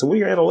it's like, so what are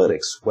your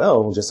analytics?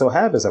 Well, just so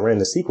happens I ran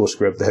the SQL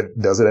script that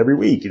does it every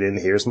week. And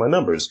here's my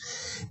numbers.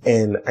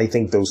 And I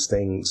think those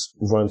things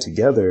run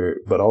together,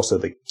 but also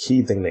the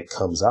key thing that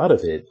comes out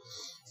of it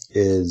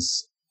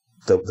is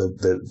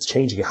the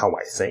changing how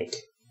I think.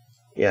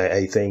 Yeah,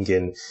 I think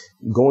in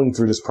going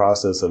through this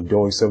process of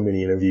doing so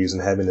many interviews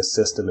and having a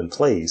system in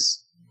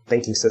place,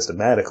 thinking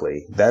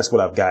systematically, that's what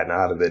I've gotten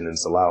out of it. And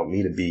it's allowed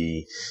me to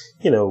be,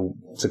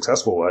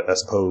 successful, I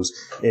suppose,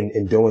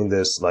 in doing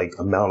this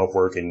amount of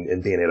work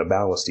and being able to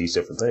balance these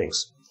different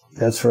things.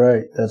 That's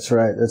right. That's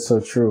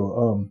so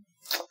true.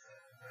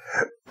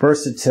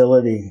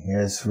 Versatility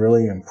is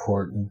really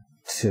important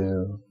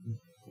to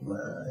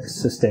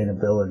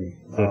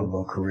sustainability of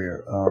a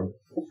career.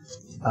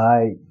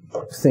 I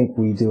think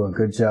we do a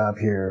good job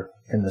here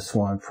in the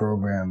SWAN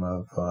program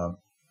of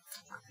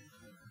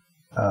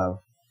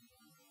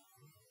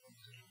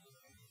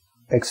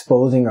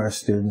exposing our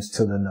students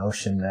to the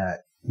notion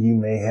that you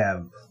may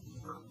have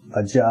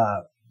a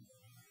job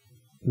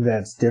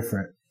that's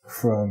different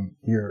from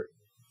your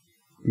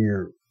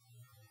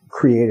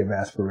creative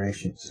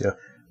aspirations. Yeah.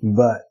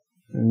 But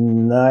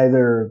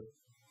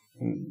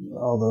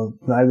although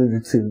neither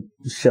the two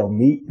shall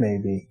meet,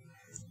 maybe,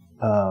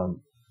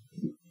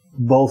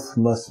 both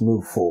must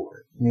move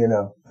forward,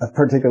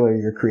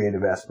 particularly your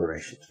creative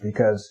aspirations,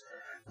 because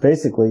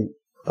basically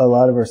a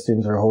lot of our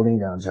students are holding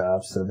down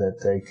jobs so that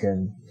they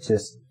can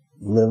just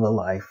live a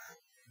life,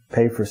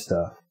 pay for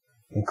stuff,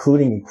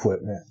 including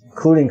equipment,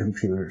 including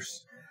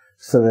computers,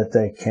 so that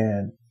they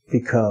can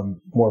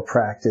become more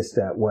practiced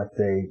at what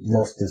they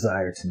most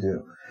desire to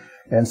do.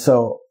 And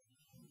so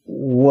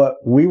what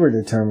we were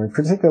determined,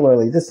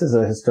 particularly, this is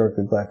a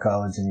historically black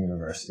college and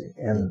university,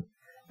 and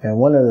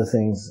one of the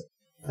things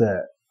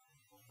that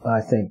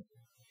I think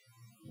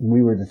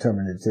we were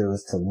determined to do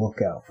is to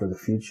look out for the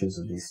futures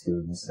of these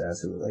students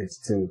as it relates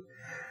to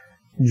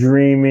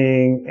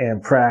dreaming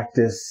and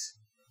practice.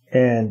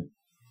 And,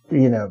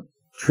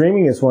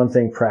 dreaming is one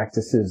thing,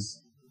 practice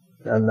is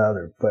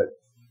another, but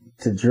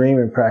to dream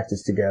and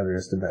practice together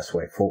is the best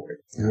way forward.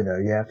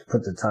 You have to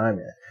put the time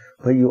in,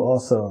 but you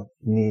also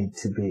need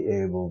to be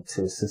able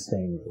to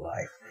sustain your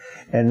life.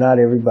 And not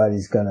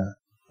everybody's going to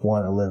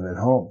want to live at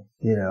home,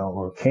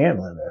 or can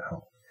live at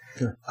home.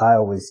 Sure. I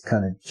always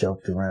kind of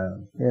joked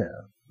around,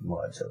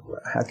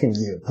 how can you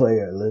be a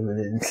player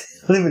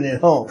living at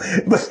home?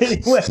 But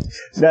anyway,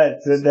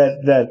 that's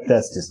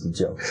just a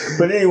joke.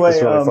 But anyway,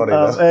 it's really funny,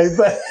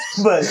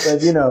 but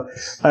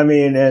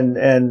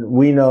and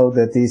we know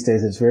that these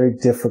days it's very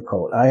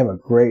difficult. I have a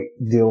great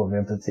deal of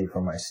empathy for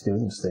my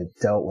students. They've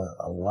dealt with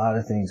a lot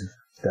of things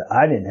that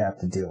I didn't have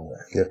to deal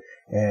with. Yeah.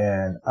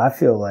 And I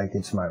feel like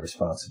it's my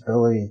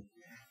responsibility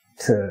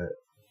to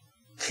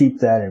keep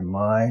that in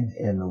mind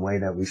in the way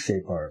that we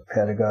shape our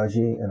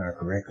pedagogy and our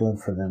curriculum,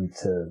 for them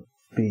to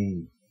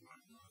be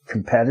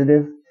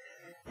competitive.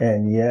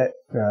 And yet,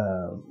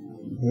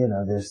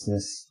 there's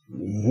this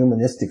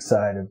humanistic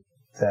side of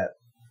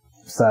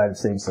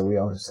things that we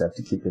always have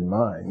to keep in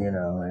mind,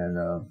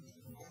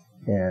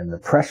 and the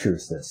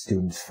pressures that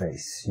students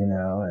face,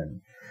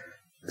 and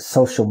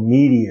social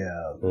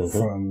media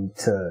from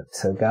to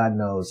God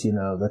knows,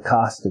 the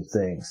cost of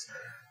things.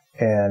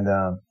 And,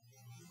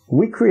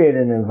 we create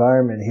an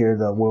environment here,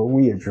 though, where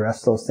we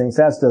address those things,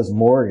 as does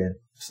Morgan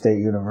State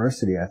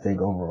University, I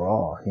think,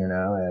 overall, and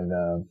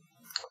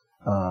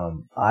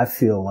I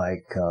feel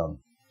like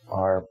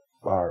our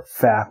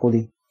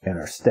faculty and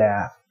our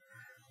staff,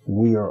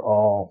 we are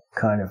all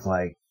kind of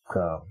like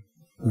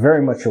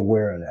very much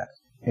aware of that.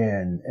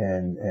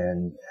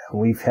 And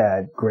we've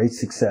had great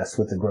success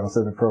with the growth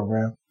of the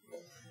program.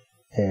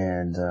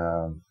 And,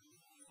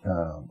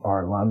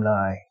 our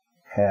alumni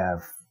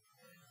have,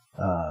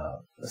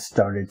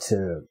 started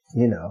to,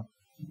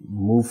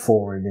 move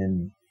forward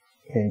in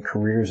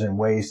careers in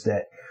ways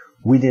that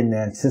we didn't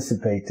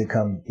anticipate to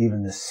come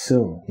even this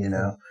soon,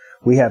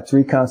 We have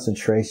 3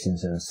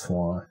 concentrations in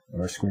SWAN,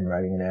 or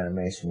screenwriting and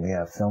animation. We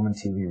have film and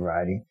TV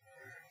writing,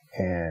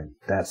 and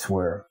that's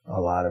where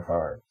a lot of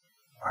our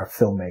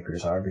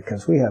filmmakers are,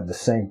 because we have the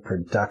same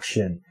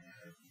production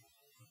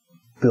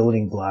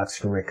building blocks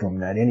curriculum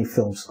that any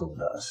film school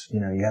does.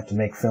 You have to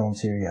make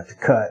films here, you have to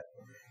cut,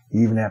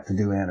 you even have to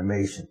do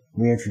animation.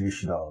 We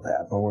introduce you to all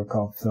that, but we're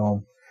called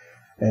film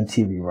and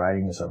TV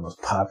writing is our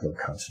most popular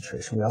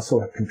concentration. We also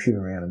have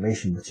computer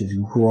animation, which is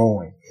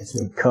growing.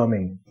 It's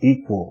becoming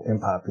equal in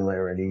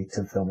popularity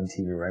to film and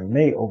TV writing. We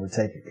may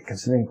overtake it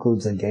because it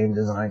includes a game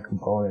design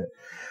component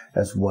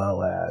as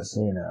well as,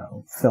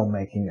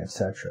 filmmaking,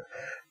 etc.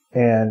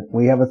 And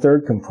we have a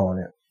third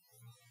component,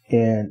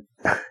 and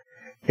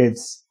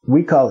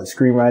we call it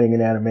screenwriting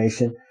and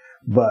animation,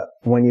 but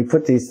when you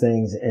put these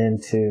things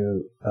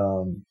into,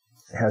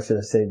 how should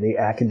I say, the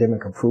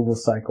academic approval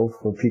cycle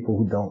for people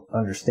who don't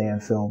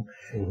understand film,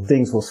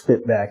 things will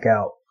spit back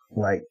out.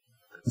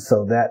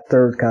 So that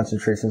third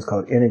concentration is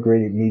called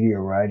integrated media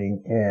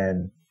writing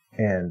and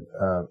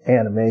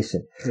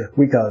animation. Yeah.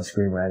 We call it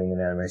screenwriting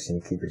and animation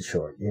to keep it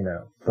short,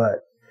 but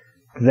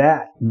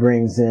that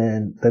brings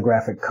in the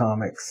graphic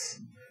comics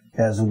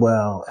as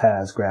well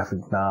as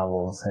graphic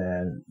novels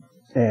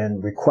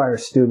and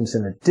requires students,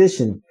 in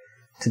addition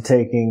to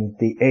taking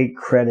the 8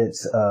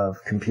 credits of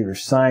computer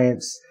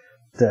science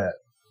that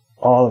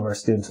all of our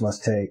students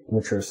must take,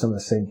 which are some of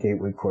the same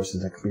gateway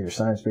courses that computer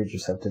science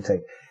majors have to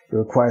take. It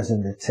requires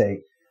them to take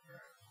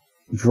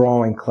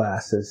drawing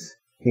classes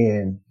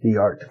in the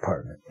art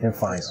department and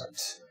fine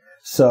arts.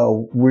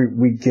 So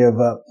we give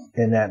up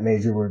in that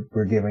major,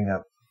 we're giving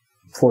up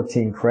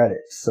 14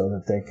 credits so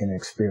that they can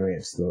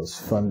experience those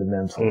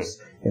fundamentals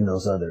in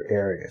those other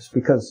areas,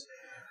 because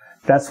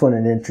that's what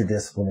an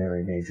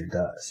interdisciplinary major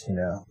does,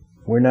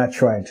 We're not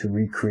trying to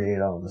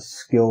recreate all the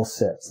skill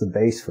sets, the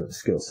base for the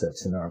skill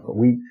sets in art, but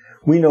we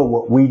know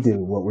what we do,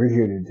 what we're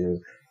here to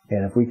do,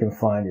 and if we can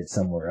find it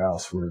somewhere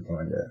else, we're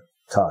going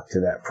to talk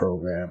to that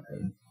program,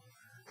 and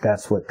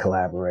that's what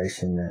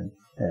collaboration and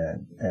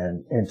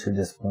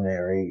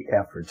interdisciplinary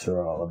efforts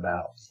are all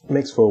about. It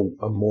makes for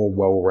a more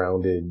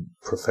well-rounded,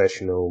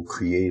 professional,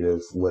 creative,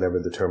 whatever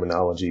the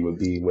terminology would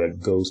be, where it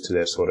goes to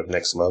that sort of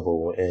next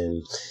level.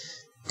 And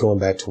going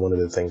back to one of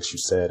the things you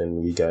said,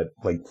 and we got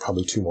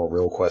probably 2 more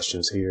real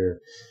questions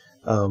here.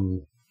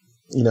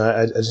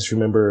 I just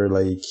remember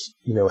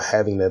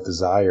having that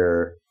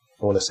desire,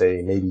 I want to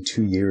say maybe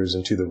 2 years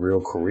into the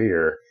real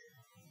career.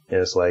 And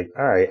it's all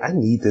right, I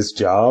need this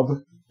job,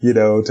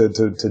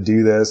 to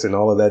do this and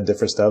all of that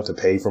different stuff to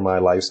pay for my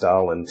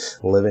lifestyle and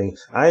living.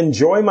 I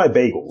enjoy my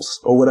bagels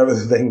or whatever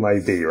the thing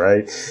might be.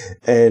 Right.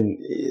 And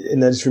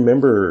I just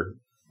remember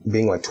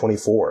being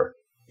 24.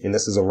 And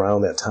this is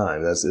around that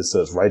time.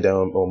 It's right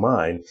down on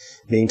mine.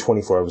 Being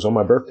 24, it was on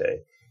my birthday.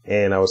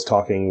 And I was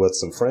talking with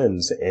some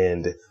friends,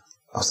 and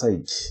I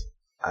was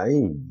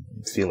I'm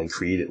feeling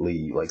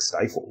creatively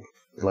stifled.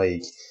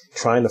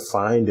 Trying to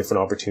find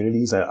different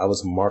opportunities. I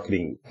was a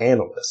marketing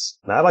analyst.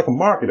 Not like a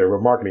marketer,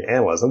 but marketing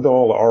analyst. I'm doing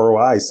all the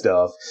ROI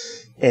stuff.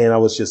 And I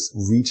was just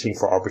reaching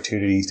for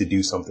opportunities to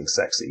do something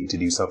sexy, to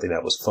do something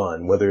that was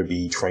fun, whether it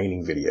be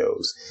training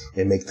videos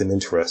and make them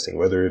interesting,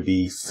 whether it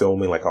be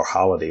filming our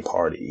holiday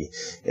party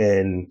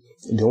and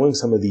doing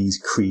some of these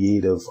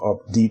creative,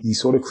 these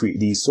sort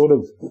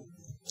of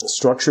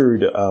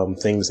structured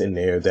things in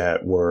there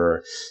that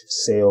were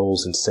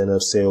sales,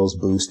 incentive, sales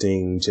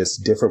boosting,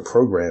 just different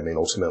programming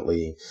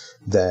ultimately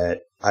that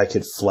I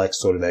could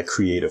flex sort of that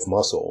creative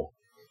muscle.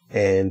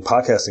 And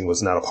podcasting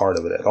was not a part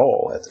of it at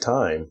all at the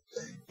time.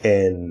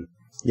 And,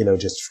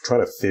 just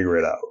trying to figure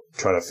it out,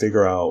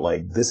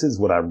 this is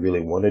what I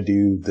really want to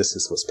do. This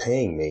is what's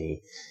paying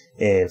me.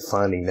 And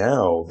finding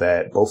now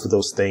that both of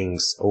those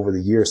things over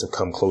the years have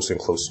come closer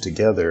and closer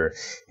together.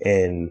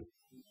 And,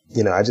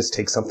 I just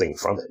take something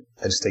from it.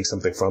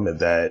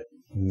 That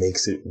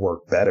makes it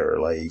work better.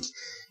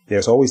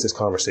 There's always this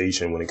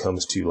conversation when it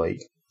comes to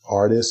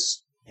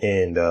artists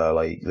and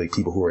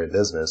people who are in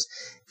business,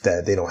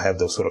 that they don't have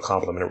those sort of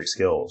complementary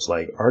skills.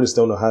 Artists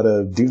don't know how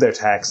to do their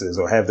taxes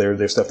or have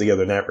their stuff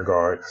together in that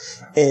regard.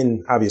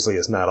 And obviously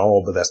it's not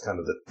all, but that's kind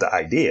of the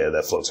idea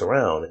that floats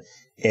around.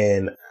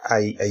 And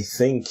I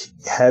think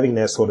having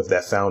that sort of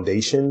that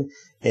foundation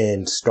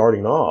and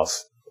starting off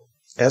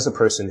as a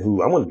person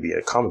who I wanted to be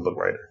a comic book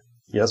writer.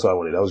 Yeah, that's what I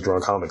wanted. I was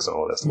drawing comics and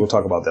all that. We'll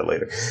talk about that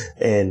later.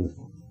 And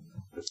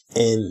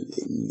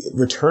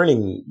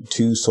returning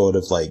to sort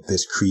of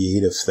this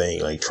creative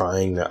thing,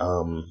 trying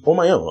on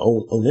my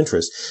own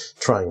interest,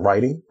 trying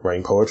writing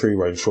poetry,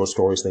 writing short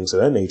stories, things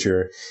of that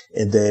nature,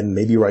 and then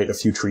maybe write a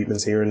few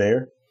treatments here and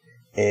there,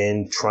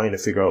 and trying to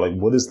figure out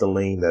what is the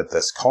lane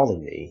that's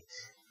calling me,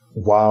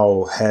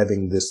 while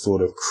having this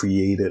sort of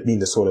creative,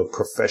 this sort of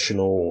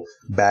professional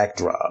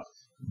backdrop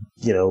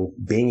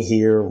being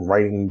here,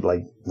 writing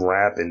like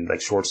rap and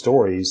like short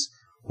stories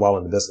while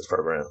in the business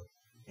program,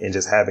 and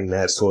just having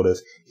that sort of,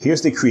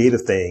 here's the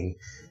creative thing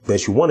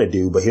that you want to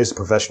do, but here's the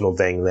professional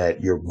thing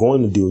that you're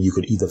going to do and you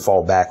could either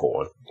fall back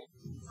on.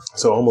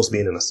 So almost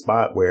being in a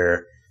spot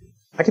where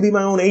I can be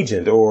my own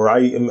agent, or I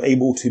am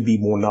able to be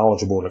more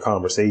knowledgeable in a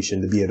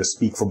conversation to be able to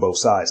speak for both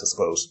sides, I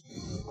suppose.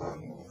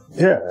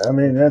 Yeah, I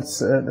mean,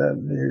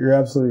 you're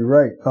absolutely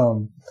right.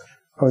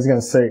 I was going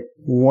to say,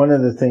 one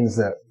of the things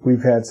that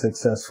we've had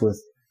success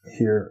with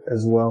here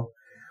as well,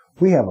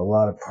 we have a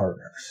lot of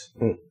partners.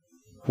 Mm.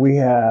 We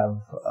have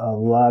a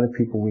lot of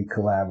people we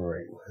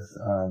collaborate with.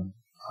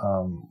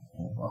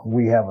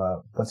 We have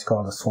what's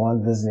called a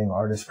Swan Visiting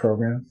Artist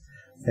Program.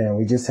 And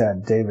we just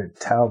had David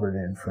Talbert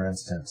in, for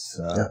instance,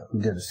 who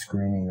did a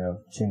screening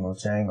of Jingle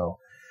Jangle,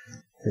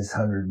 his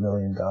 $100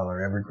 million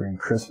evergreen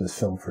Christmas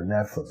film for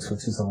Netflix,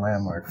 which is a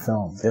landmark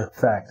film. Yeah. In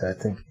fact, I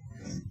think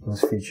it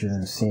was featured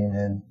in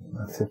CNN,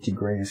 50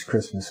 Greatest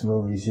Christmas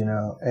Movies,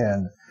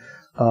 and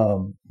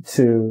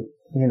to,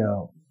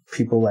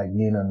 people like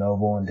Nina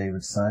Noble and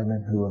David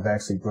Simon, who have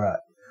actually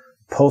brought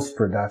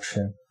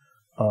post-production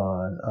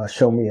on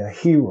Show Me a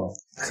Hero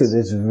to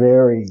this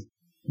very,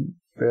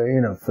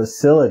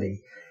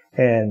 facility,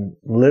 and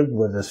lived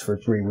with us for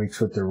 3 weeks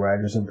with the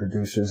writers and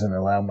producers, and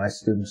allowed my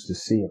students to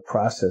see a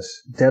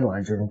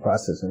deadline-driven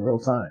process in real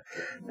time.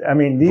 I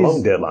mean, these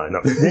blown deadline.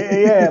 No.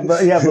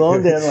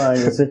 Blown deadline.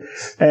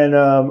 And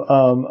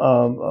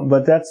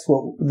but that's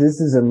this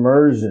is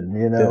immersion.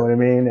 You know what I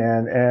mean?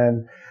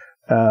 And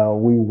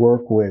we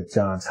work with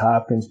Johns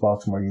Hopkins,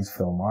 Baltimore Youth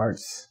Film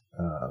Arts,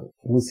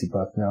 Lucy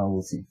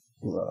Bucknell,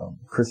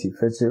 Chrissy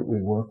Fitchett.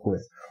 We work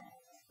with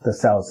the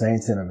South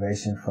Saints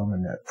Innovation Film,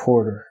 Annette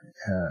Porter.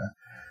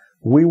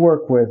 We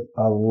work with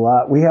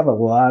we have a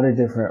lot of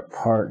different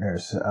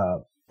partners.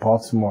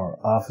 Baltimore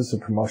Office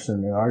of Promotion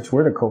in the Arts.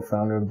 We're the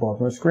co-founder of the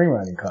Baltimore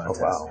Screenwriting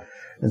Contest. Oh, wow.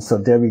 And so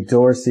Debbie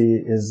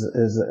Dorsey is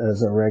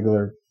a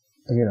regular,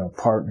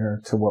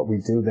 partner to what we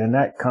do. Then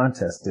that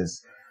contest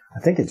I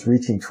think it's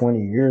reaching 20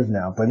 years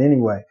now. But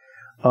anyway,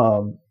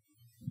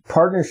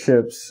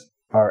 partnerships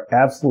are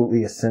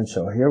absolutely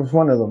essential. Here was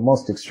one of the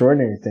most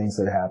extraordinary things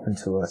that happened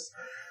to us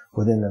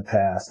within the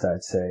past,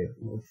 I'd say,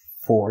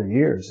 4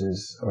 years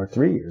or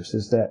 3 years,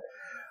 is that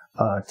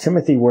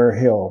Timothy Ware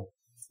Hill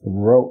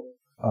wrote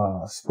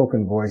a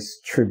spoken voice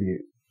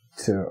tribute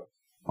to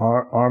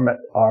Ahmaud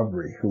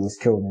Arbery, who was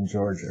killed in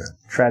Georgia,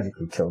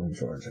 tragically killed in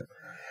Georgia.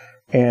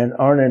 And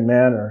Arnon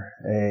Manor,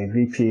 a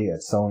VP at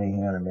Sony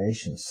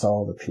Animation,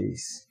 saw the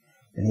piece,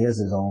 and he has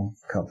his own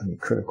company,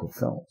 Critical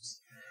Films.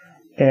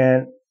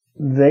 And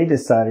they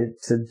decided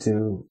to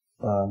do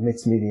a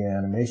mixed media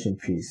animation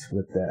piece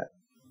with that,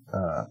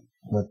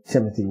 with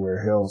Timothy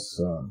Ware Hill's,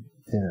 a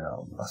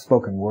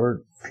spoken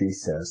word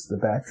piece as the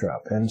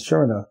backdrop. And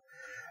sure enough,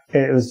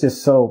 it was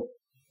just so,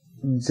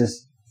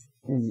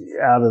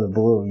 out of the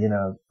blue,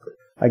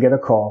 I get a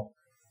call,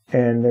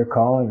 and they're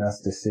calling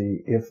us to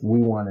see if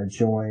we want to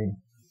join,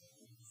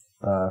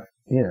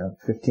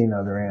 15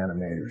 other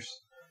animators,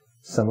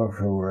 some of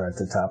who were at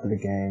the top of the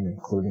game,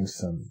 including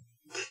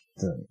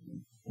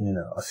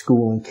a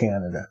school in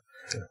Canada,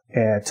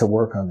 and to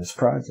work on this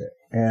project.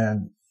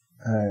 And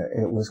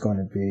it was going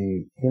to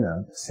be,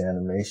 this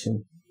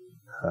animation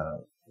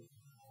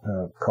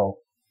called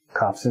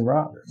Cops and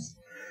Robbers.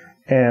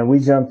 And we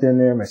jumped in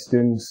there. My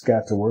students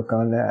got to work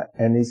on that.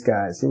 And these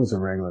guys, it was a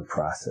regular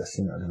process,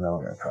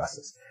 development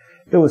process.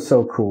 It was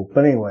so cool.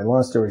 But anyway,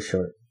 long story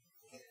short,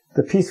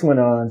 the piece went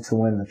on to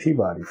win the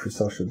Peabody for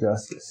social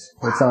justice.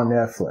 Wow. It's on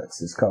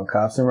Netflix. It's called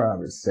Cops and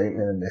Robbers,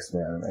 Statement of Mixed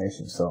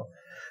Animation.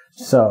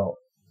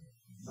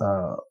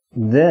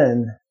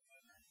 Then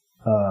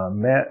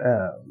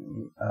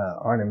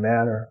Arnon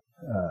Manor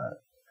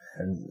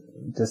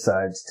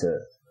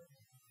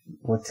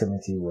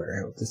Timothy Ware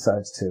Hill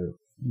decides to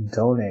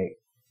donate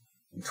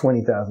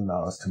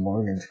 $20,000 to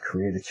Morgan to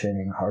create a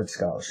Channing Hart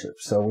Scholarship.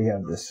 So we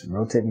have this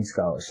rotating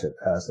scholarship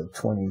as of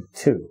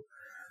 22,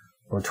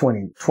 I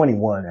think,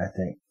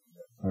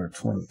 or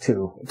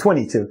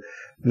 22,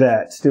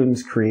 that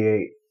students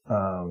create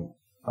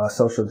a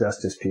social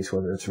justice piece,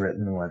 whether it's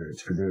written, whether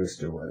it's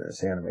produced, or whether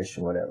it's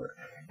animation, whatever.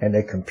 And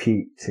they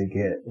compete to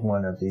get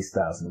one of these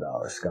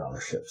 $1,000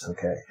 scholarships,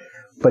 okay?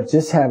 But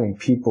just having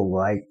people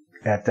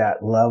at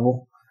that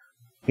level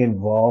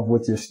involved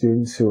with your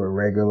students who are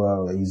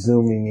regularly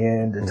zooming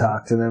in to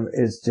talk to them,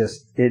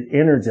 it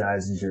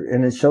energizes you,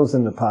 and it shows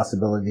them the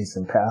possibilities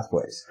and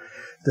pathways.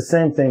 The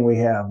same thing we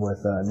have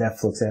with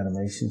Netflix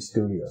Animation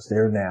Studios.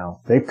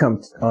 They've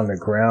come on the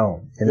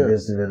ground and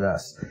visited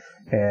us.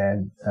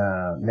 And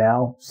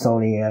now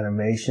Sony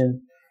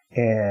Animation,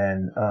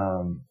 and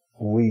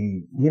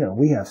we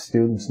have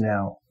students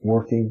now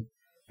working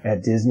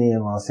at Disney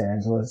in Los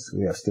Angeles.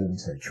 We have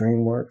students at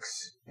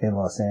DreamWorks in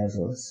Los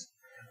Angeles.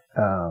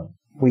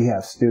 We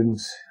have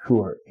students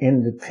who are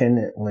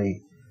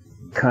independently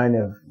kind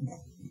of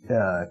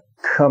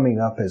coming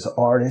up as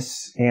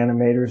artists,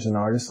 animators and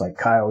artists, like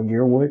Kyle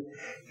Yearwood.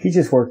 He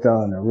just worked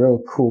on a real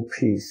cool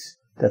piece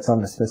that's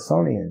on the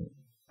Smithsonian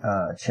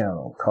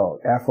channel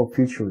called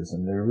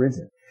Afrofuturism, the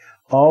origin.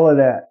 All of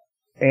that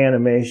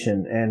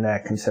animation and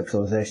that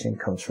conceptualization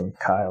comes from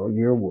Kyle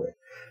Yearwood.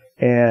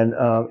 And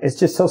it's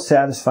just so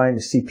satisfying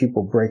to see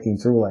people breaking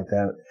through like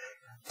that.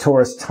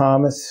 Taurus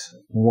Thomas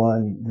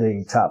won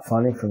the top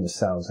funding from the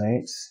Sal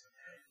Zaentz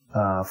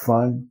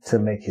fund to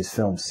make his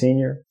film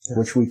Senior,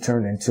 which we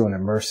turned into an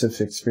immersive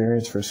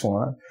experience for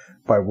Swan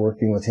by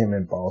working with him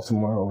in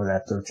Baltimore over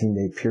that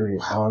 13-day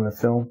period on the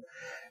film.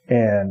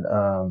 And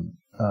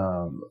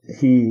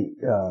he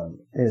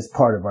is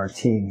part of our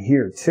team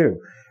here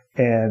too.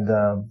 And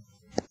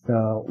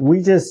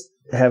we just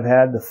have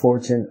had the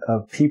fortune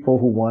of people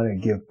who want to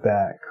give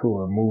back, who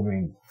are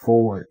moving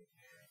forward.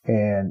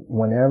 And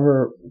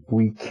whenever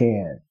we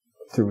can,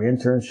 through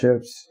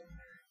internships,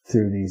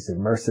 through these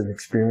immersive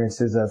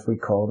experiences, as we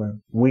call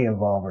them, we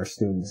involve our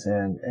students.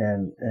 And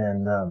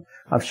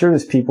I'm sure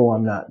there's people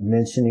I'm not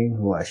mentioning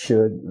who I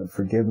should,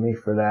 forgive me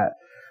for that,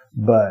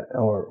 but,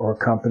 or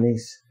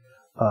companies.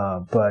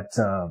 But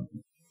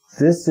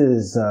this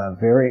is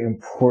very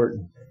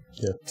important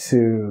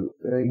to,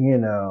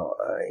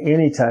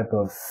 any type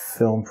of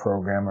film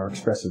program or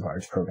expressive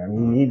arts program.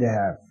 You need to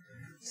have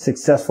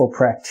successful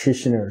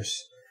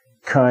practitioners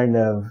kind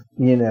of,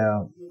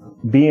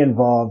 be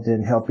involved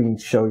in helping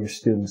show your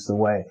students the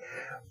way.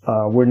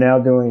 We're now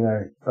doing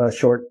a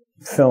short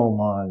film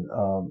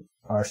on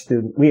our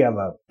student. We have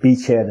a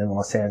beachhead in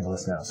Los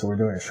Angeles now, so we're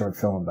doing a short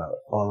film about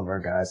all of our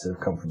guys that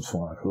have come from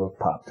Swan who have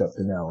popped up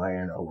in LA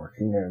and are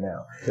working there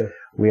now. Yeah.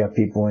 We have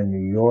people in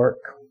New York,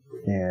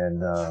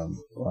 and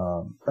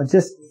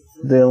just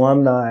the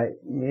alumni,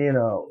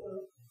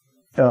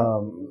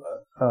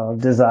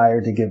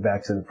 desire to give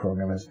back to the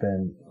program has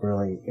been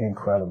really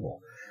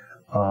incredible.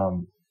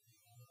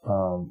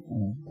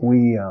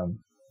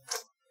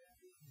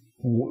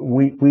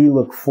 We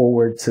look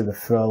forward to the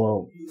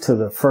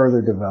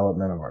further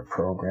development of our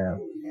program,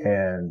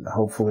 and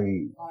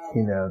hopefully,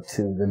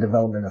 to the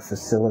development of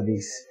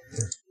facilities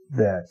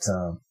that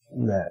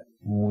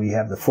we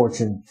have the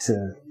fortune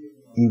to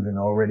even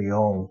already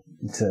own,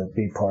 to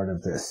be part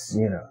of this,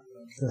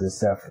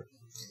 this effort.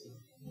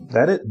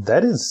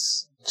 That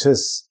is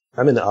just,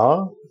 I'm in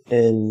awe,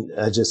 and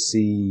I just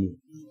see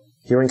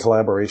hearing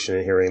collaboration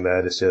and hearing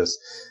that, it's just,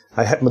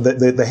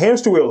 the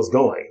hamster wheel is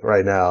going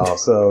right now.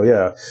 So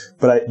yeah,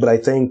 but I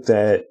think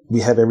that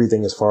we have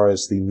everything as far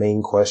as the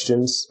main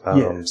questions.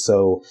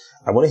 So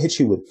I want to hit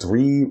you with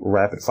 3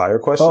 rapid fire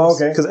questions. Oh,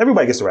 okay. Because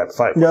everybody gets a rapid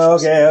fire question. No,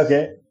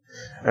 okay.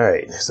 All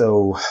right.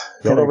 So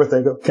don't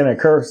overthink them. Can I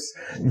curse?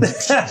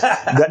 That's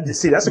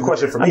a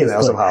question for me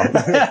now somehow.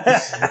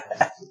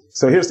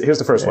 So here's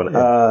the first one.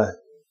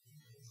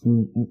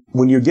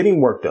 When you're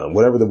getting work done,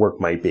 whatever the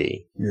work might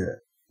be. Yeah.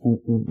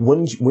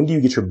 When do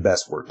you get your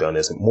best work done?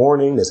 Is it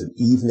morning? Is it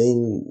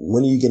evening?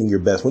 When are you getting your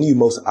best? When are you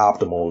most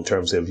optimal in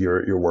terms of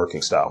your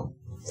working style?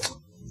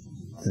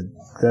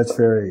 That's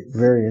very,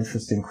 very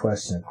interesting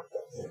question.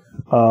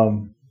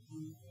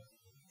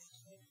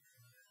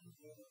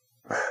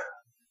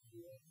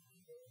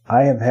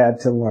 I have had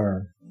to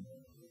learn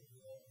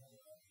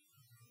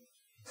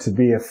to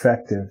be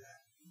effective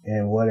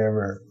in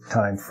whatever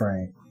time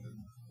frame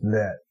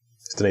that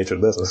it's the nature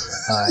of business.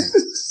 I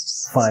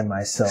find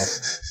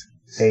myself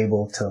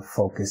able to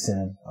focus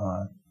in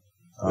on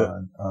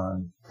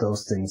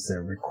those things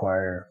that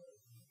require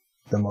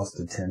the most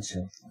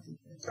attention,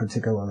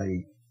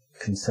 particularly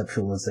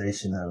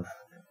conceptualization of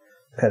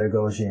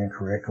pedagogy and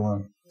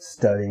curriculum,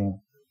 studying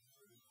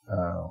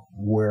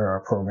where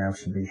our program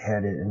should be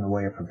headed in the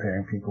way of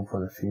preparing people for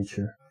the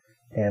future.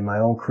 And my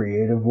own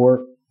creative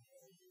work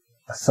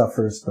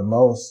suffers the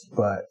most,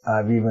 but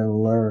I've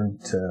even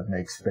learned to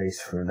make space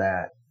for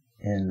that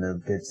in the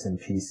bits and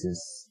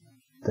pieces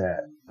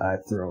that I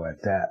throw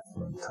at that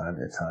from time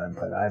to time.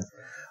 But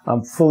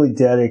I'm fully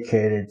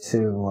dedicated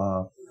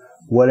to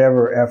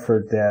whatever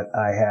effort that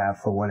I have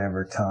for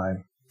whatever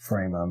time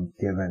frame I'm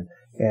given.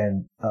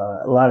 And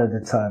a lot of the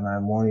time, I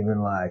won't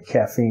even lie,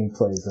 caffeine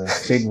plays a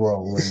big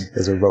role in.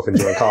 As we're both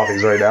enjoying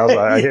coffees right now, so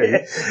I hear you.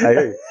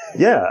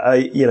 Yeah,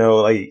 I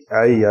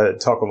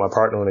talk with my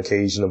partner on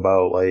occasion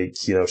about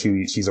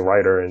she's a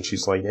writer, and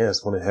she's like, yeah, I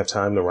just want to have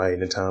time to write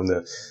and time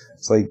to.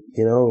 It's like,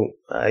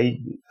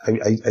 I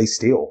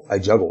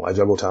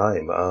juggle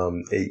time.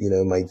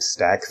 Might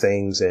stack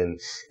things, and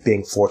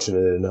being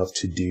fortunate enough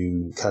to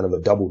do kind of a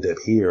double dip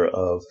here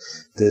of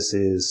this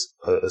is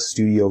a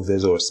studio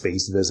visit or a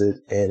space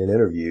visit and an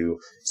interview.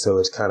 So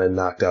it's kind of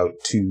knocked out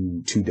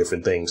two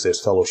different things.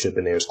 There's fellowship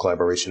and there's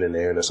collaboration in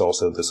there, and there's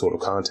also the sort of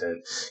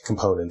content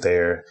component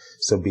there.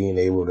 So being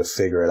able to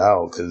figure it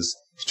out, because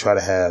you try to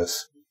have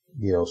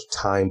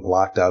time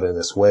blocked out in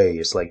this way,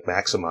 it's like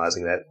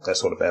maximizing that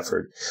sort of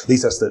effort. At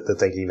least that's the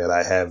thinking that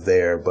I have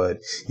there. But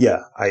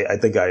yeah, I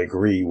think I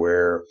agree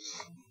where,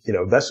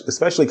 that's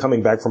especially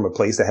coming back from a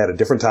place that had a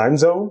different time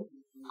zone.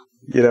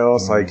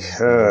 It's like,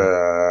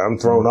 I'm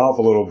thrown off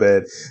a little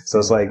bit. So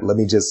it's like,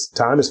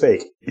 time is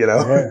fake,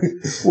 Yeah.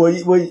 Well,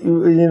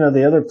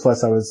 the other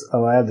plus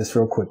I'll add this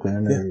real quickly.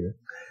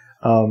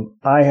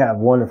 I have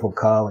wonderful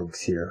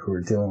colleagues here who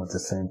are dealing with the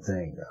same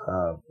thing.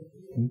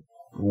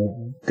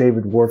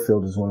 David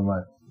Warfield is one of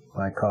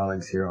my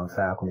colleagues here on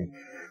faculty,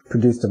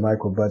 produced a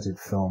micro-budget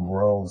film,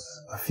 Rose,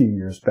 a few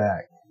years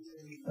back.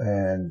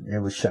 And it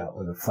was shot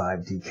with a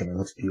 5D camera. It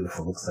looks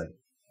beautiful. It looks like,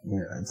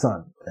 it's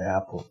on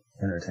Apple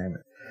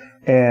Entertainment.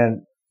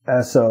 And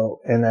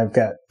and I've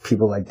got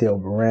people like Dale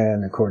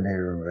Baran, the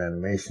coordinator of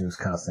animation, who's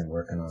constantly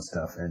working on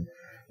stuff.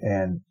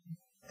 And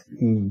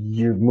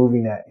you're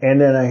moving that.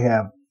 And then I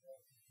have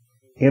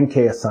MK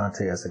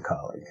Asante as a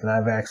colleague. And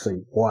I've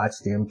actually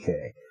watched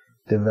MK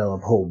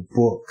develop whole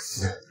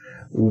books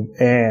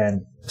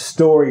and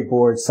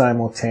storyboards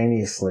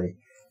simultaneously,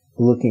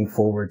 looking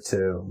forward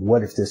to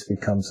what if this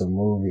becomes a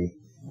movie,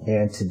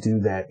 and to do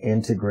that,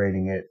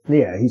 integrating it.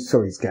 Yeah, he's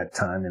got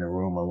time in a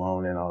room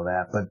alone and all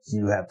that, but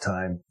you have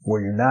time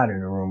where you're not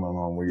in a room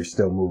alone, where you're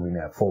still moving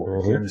that forward.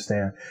 Mm-hmm. You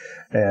understand?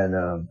 And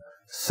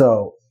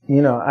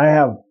I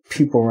have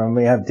people around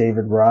me. I have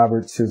David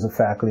Roberts, who's a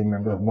faculty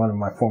member, one of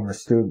my former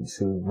students,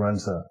 who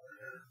runs a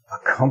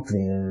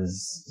company and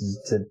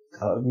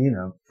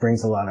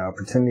brings a lot of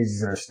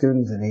opportunities to our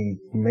students, and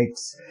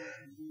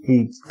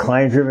he's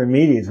client-driven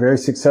media. He's very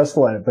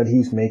successful at it, but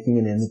he's making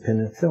an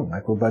independent film,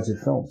 micro-budget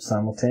film,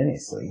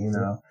 simultaneously,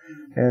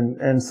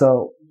 and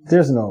so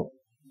there's no,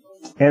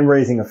 and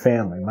raising a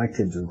family. My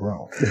kids are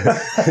grown.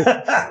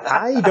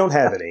 I don't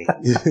have any.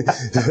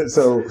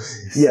 So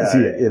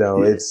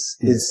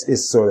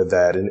it's sort of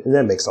that, and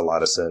that makes a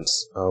lot of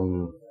sense.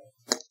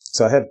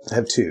 So I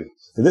have two.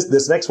 And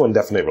this next one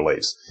definitely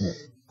relates. Yeah.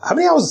 How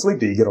many hours of sleep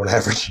do you get on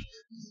average?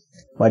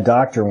 My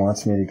doctor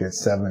wants me to get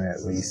 7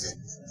 at least.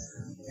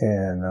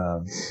 And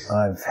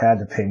I've had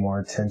to pay more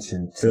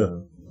attention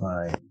to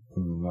my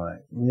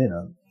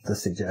the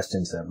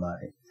suggestions that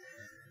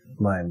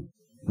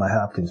my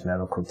Hopkins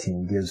medical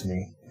team gives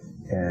me,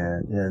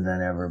 and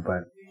than ever.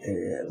 But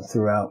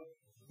throughout,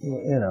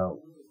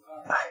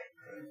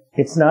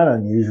 it's not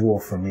unusual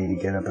for me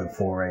to get up at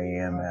 4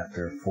 a.m.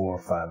 after 4 or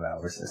 5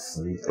 hours of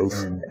sleep. Oof.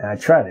 And I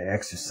try to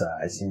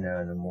exercise, in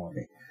the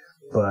morning.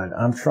 But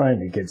I'm trying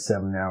to get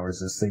 7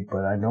 hours of sleep,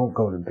 but I don't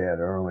go to bed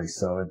early.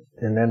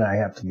 And then I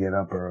have to get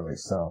up early.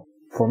 So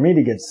for me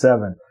to get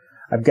 7,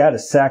 I've got to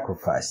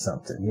sacrifice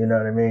something. You know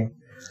what I mean?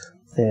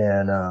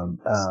 And,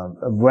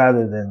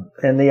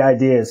 and the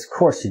idea is, of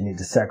course, you need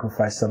to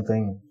sacrifice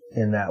something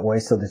in that way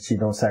so that you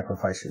don't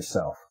sacrifice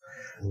yourself.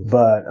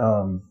 But,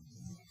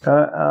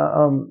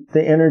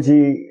 the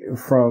energy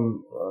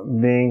from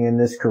being in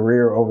this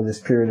career over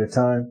this period of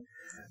time,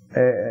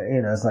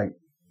 it's like,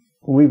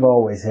 we've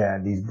always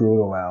had these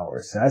brutal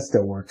hours. I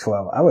still work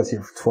 12. I was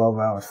here for 12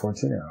 hours,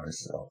 14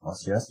 hours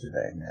almost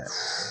yesterday, man.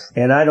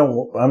 And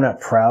I'm not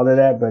proud of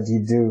that, but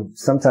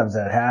sometimes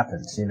that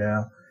happens,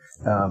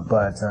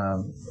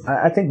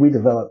 I think we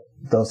developed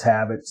those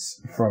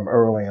habits from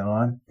early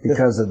on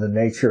because of the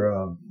nature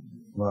of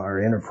our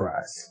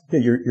enterprise.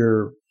 Yeah,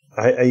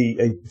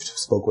 I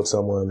spoke with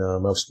someone, I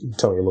was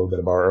telling you a little bit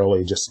about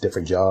early, just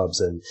different jobs.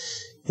 And,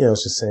 I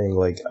was just saying,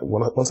 like,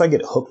 once I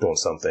get hooked on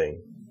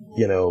something,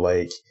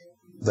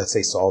 let's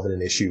say solving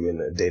an issue in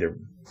a data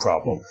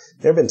problem.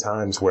 There have been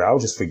times where I'll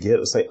just forget.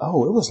 It's like,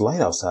 oh, it was light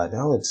outside.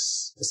 Now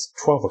it's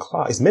 12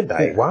 o'clock. It's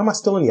midnight. Yeah. Why am I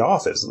still in the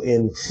office?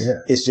 And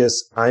it's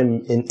just,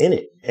 I'm in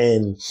it.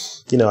 And,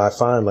 I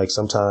find like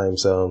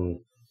sometimes, at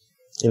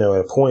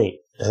a point,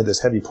 I had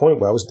this heavy point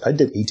where I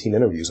did 18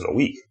 interviews in a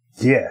week.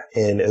 Yeah.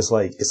 And it's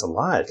like, it's a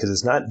lot because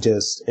it's not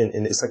just,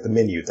 and it's like the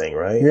menu thing,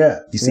 right? Yeah.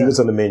 You see what's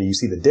on the menu, you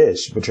see the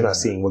dish, but you're not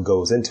seeing what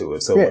goes into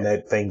it. So when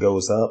that thing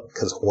goes up,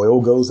 because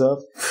oil goes up,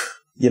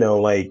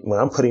 like when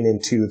I'm putting in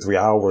 2 or 3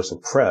 hours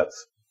of prep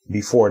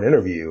before an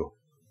interview,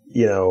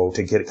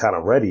 to get it kind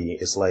of ready,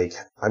 it's like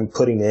I'm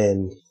putting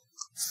in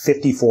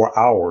 54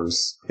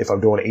 hours if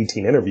I'm doing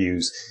 18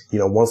 interviews,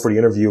 1 for the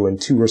interview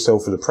and 2 or so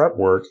for the prep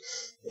work.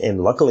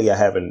 And luckily I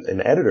have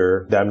an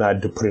editor that I'm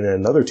not putting in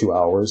another 2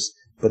 hours,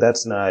 but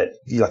that's not,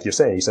 like you're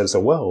saying, you said it so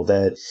well,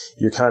 that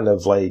you're kind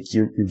of like,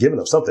 you're giving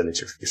up something.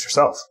 It's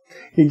yourself.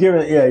 You're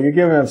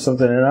giving up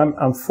something. And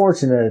I'm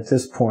fortunate at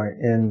this point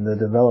in the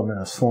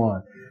development of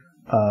Swan,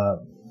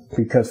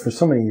 because for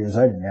so many years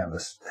I didn't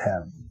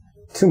have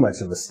too much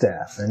of a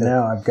staff. And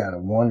now I've got a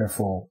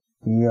wonderful,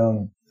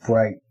 young,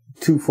 bright,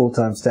 2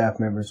 full-time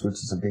staff members, which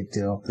is a big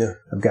deal. Yeah.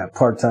 I've got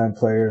part-time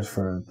players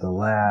for the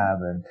lab,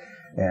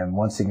 and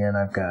once again,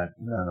 I've got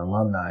an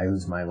alumni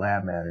who's my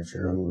lab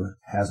manager who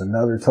has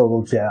another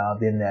total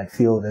job in that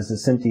field as a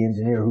SMPTE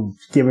engineer who's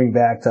giving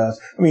back to us.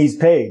 I mean, he's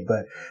paid,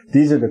 but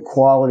these are the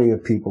quality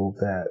of people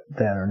that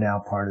are now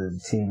part of the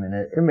team, and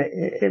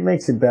it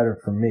makes it better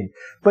for me.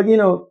 But,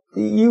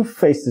 you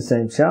face the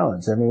same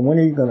challenge. I mean, when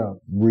are you going to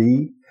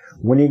read?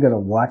 When are you going to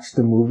watch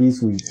the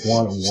movies we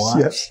want to watch?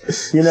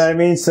 Yes. You know what I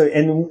mean? So,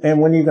 and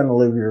when are you going to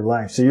live your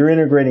life? So you're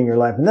integrating your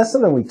life. And that's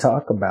something we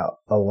talk about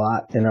a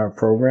lot in our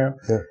program,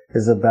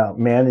 is about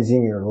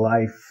managing your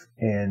life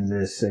in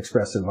this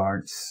expressive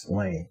arts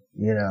lane,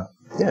 Yeah,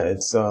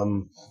 it's,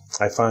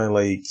 I find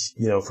like,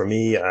 for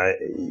me,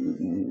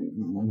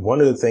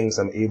 one of the things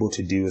I'm able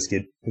to do is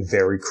get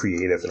very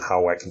creative in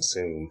how I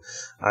consume.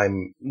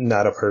 I'm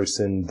not a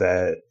person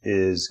that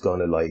is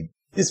going to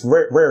it's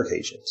rare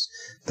occasions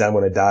that I'm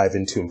going to dive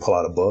into and pull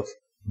out a book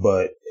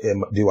but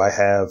do I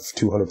have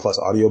 200 plus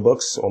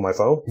audiobooks on my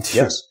phone?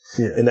 Sure. Yes.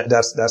 Yeah. And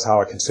that's how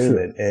I consume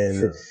Sure. it. And,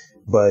 Sure.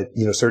 but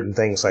certain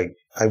things like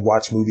I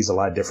watch movies a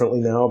lot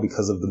differently now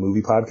because of the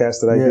movie podcast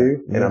that I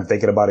do. And I'm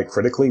thinking about it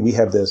critically. We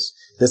have this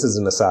is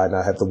an aside, and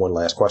I have the one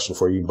last question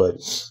for you, but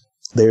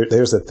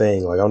there's a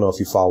thing, like, I don't know if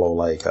you follow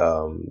like,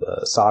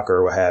 soccer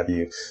or what have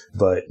you,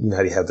 but you know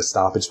how you have the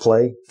stoppage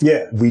play?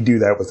 Yeah. We do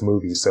that with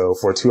movies. So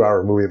for a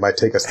 2-hour movie, it might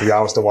take us 3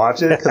 hours to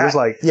watch it. Cause it's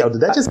like, did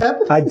that just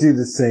happen? I do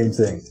the same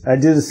thing.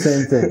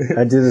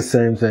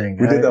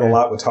 We did that a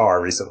lot with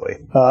Tar recently.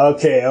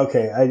 Okay.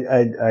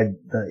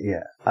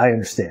 I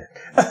understand.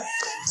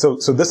 So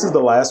this is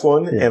the last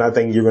one, and I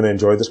think you're going to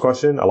enjoy this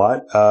question a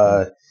lot.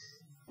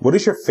 What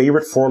is your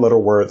favorite 4-letter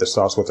word that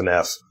starts with an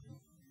F?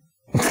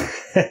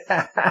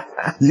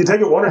 You can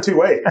take it one or two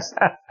ways.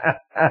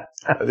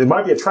 It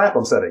might be a trap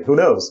I'm setting. Who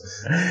knows?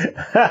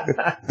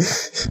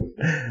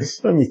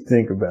 Let me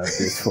think about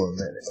this for a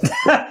minute.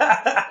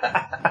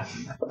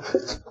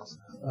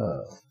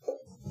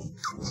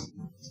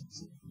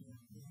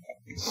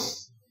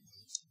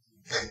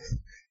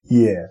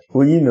 Yeah.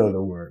 Well, you know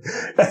the word.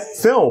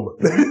 Film.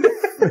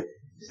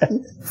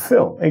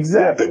 Film.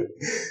 Exactly.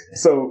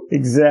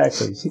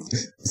 Exactly.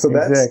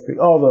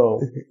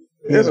 Although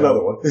there's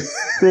another one.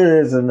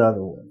 There is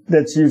another one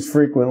that's used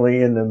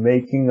frequently in the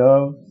making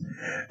of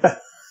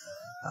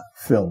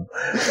film.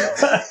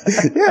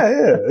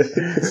 Yeah.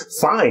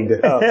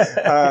 Find.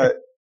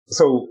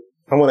 So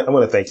I want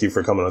to thank you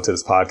for coming onto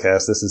this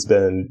podcast. This has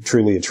been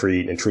truly a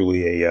treat and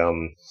truly a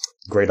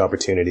great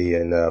opportunity.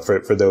 And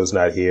for those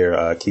not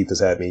here, Keith has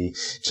had me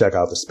check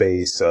out the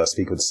space,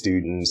 speak with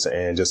students,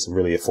 and just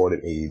really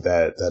afforded me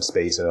that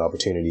space and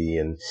opportunity,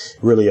 and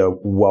really a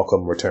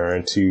welcome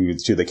return to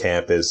the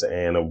campus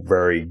and a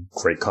very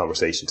great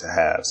conversation to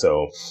have.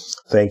 So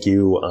thank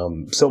you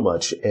so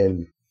much.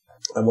 And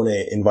I want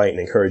to invite and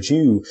encourage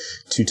you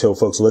to tell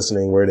folks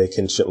listening where they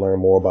can learn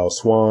more about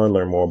Swan,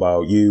 learn more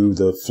about you,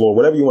 the floor,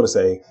 whatever you want to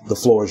say. The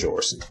floor is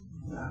yours.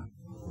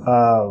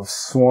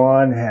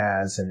 Swan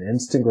has an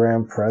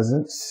Instagram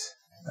presence,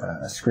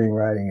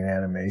 screenwriting and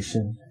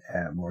animation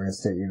at Morgan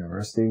State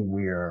University.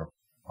 We are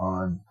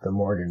on the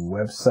Morgan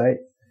website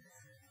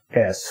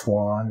as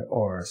Swan,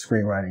 or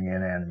Screenwriting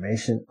and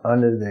Animation,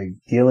 under the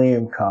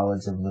Gilliam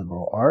College of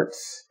Liberal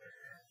Arts.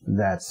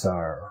 That's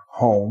our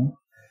home.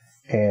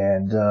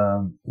 And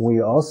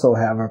we also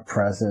have a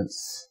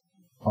presence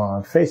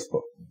on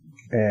Facebook.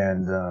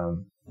 And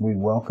we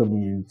welcome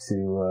you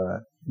to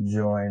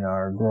join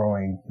our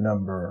growing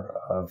number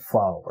of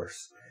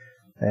followers.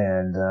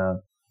 And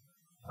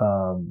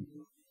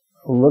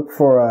look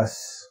for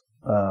us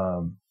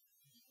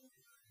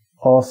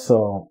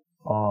also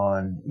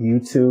on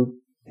YouTube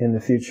in the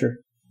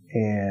future,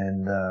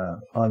 and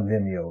on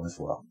Vimeo as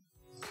well.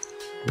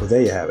 Well,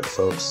 there you have it,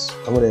 folks.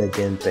 I want to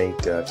again thank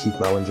Keith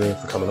Mehlinger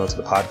for coming onto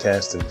the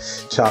podcast and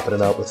chopping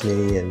it up with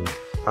me. And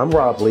I'm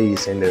Rob Lee,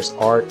 saying there's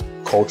art,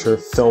 culture,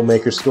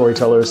 filmmakers,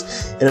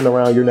 storytellers in and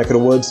around your neck of the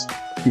woods.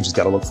 You just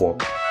got to look for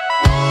them.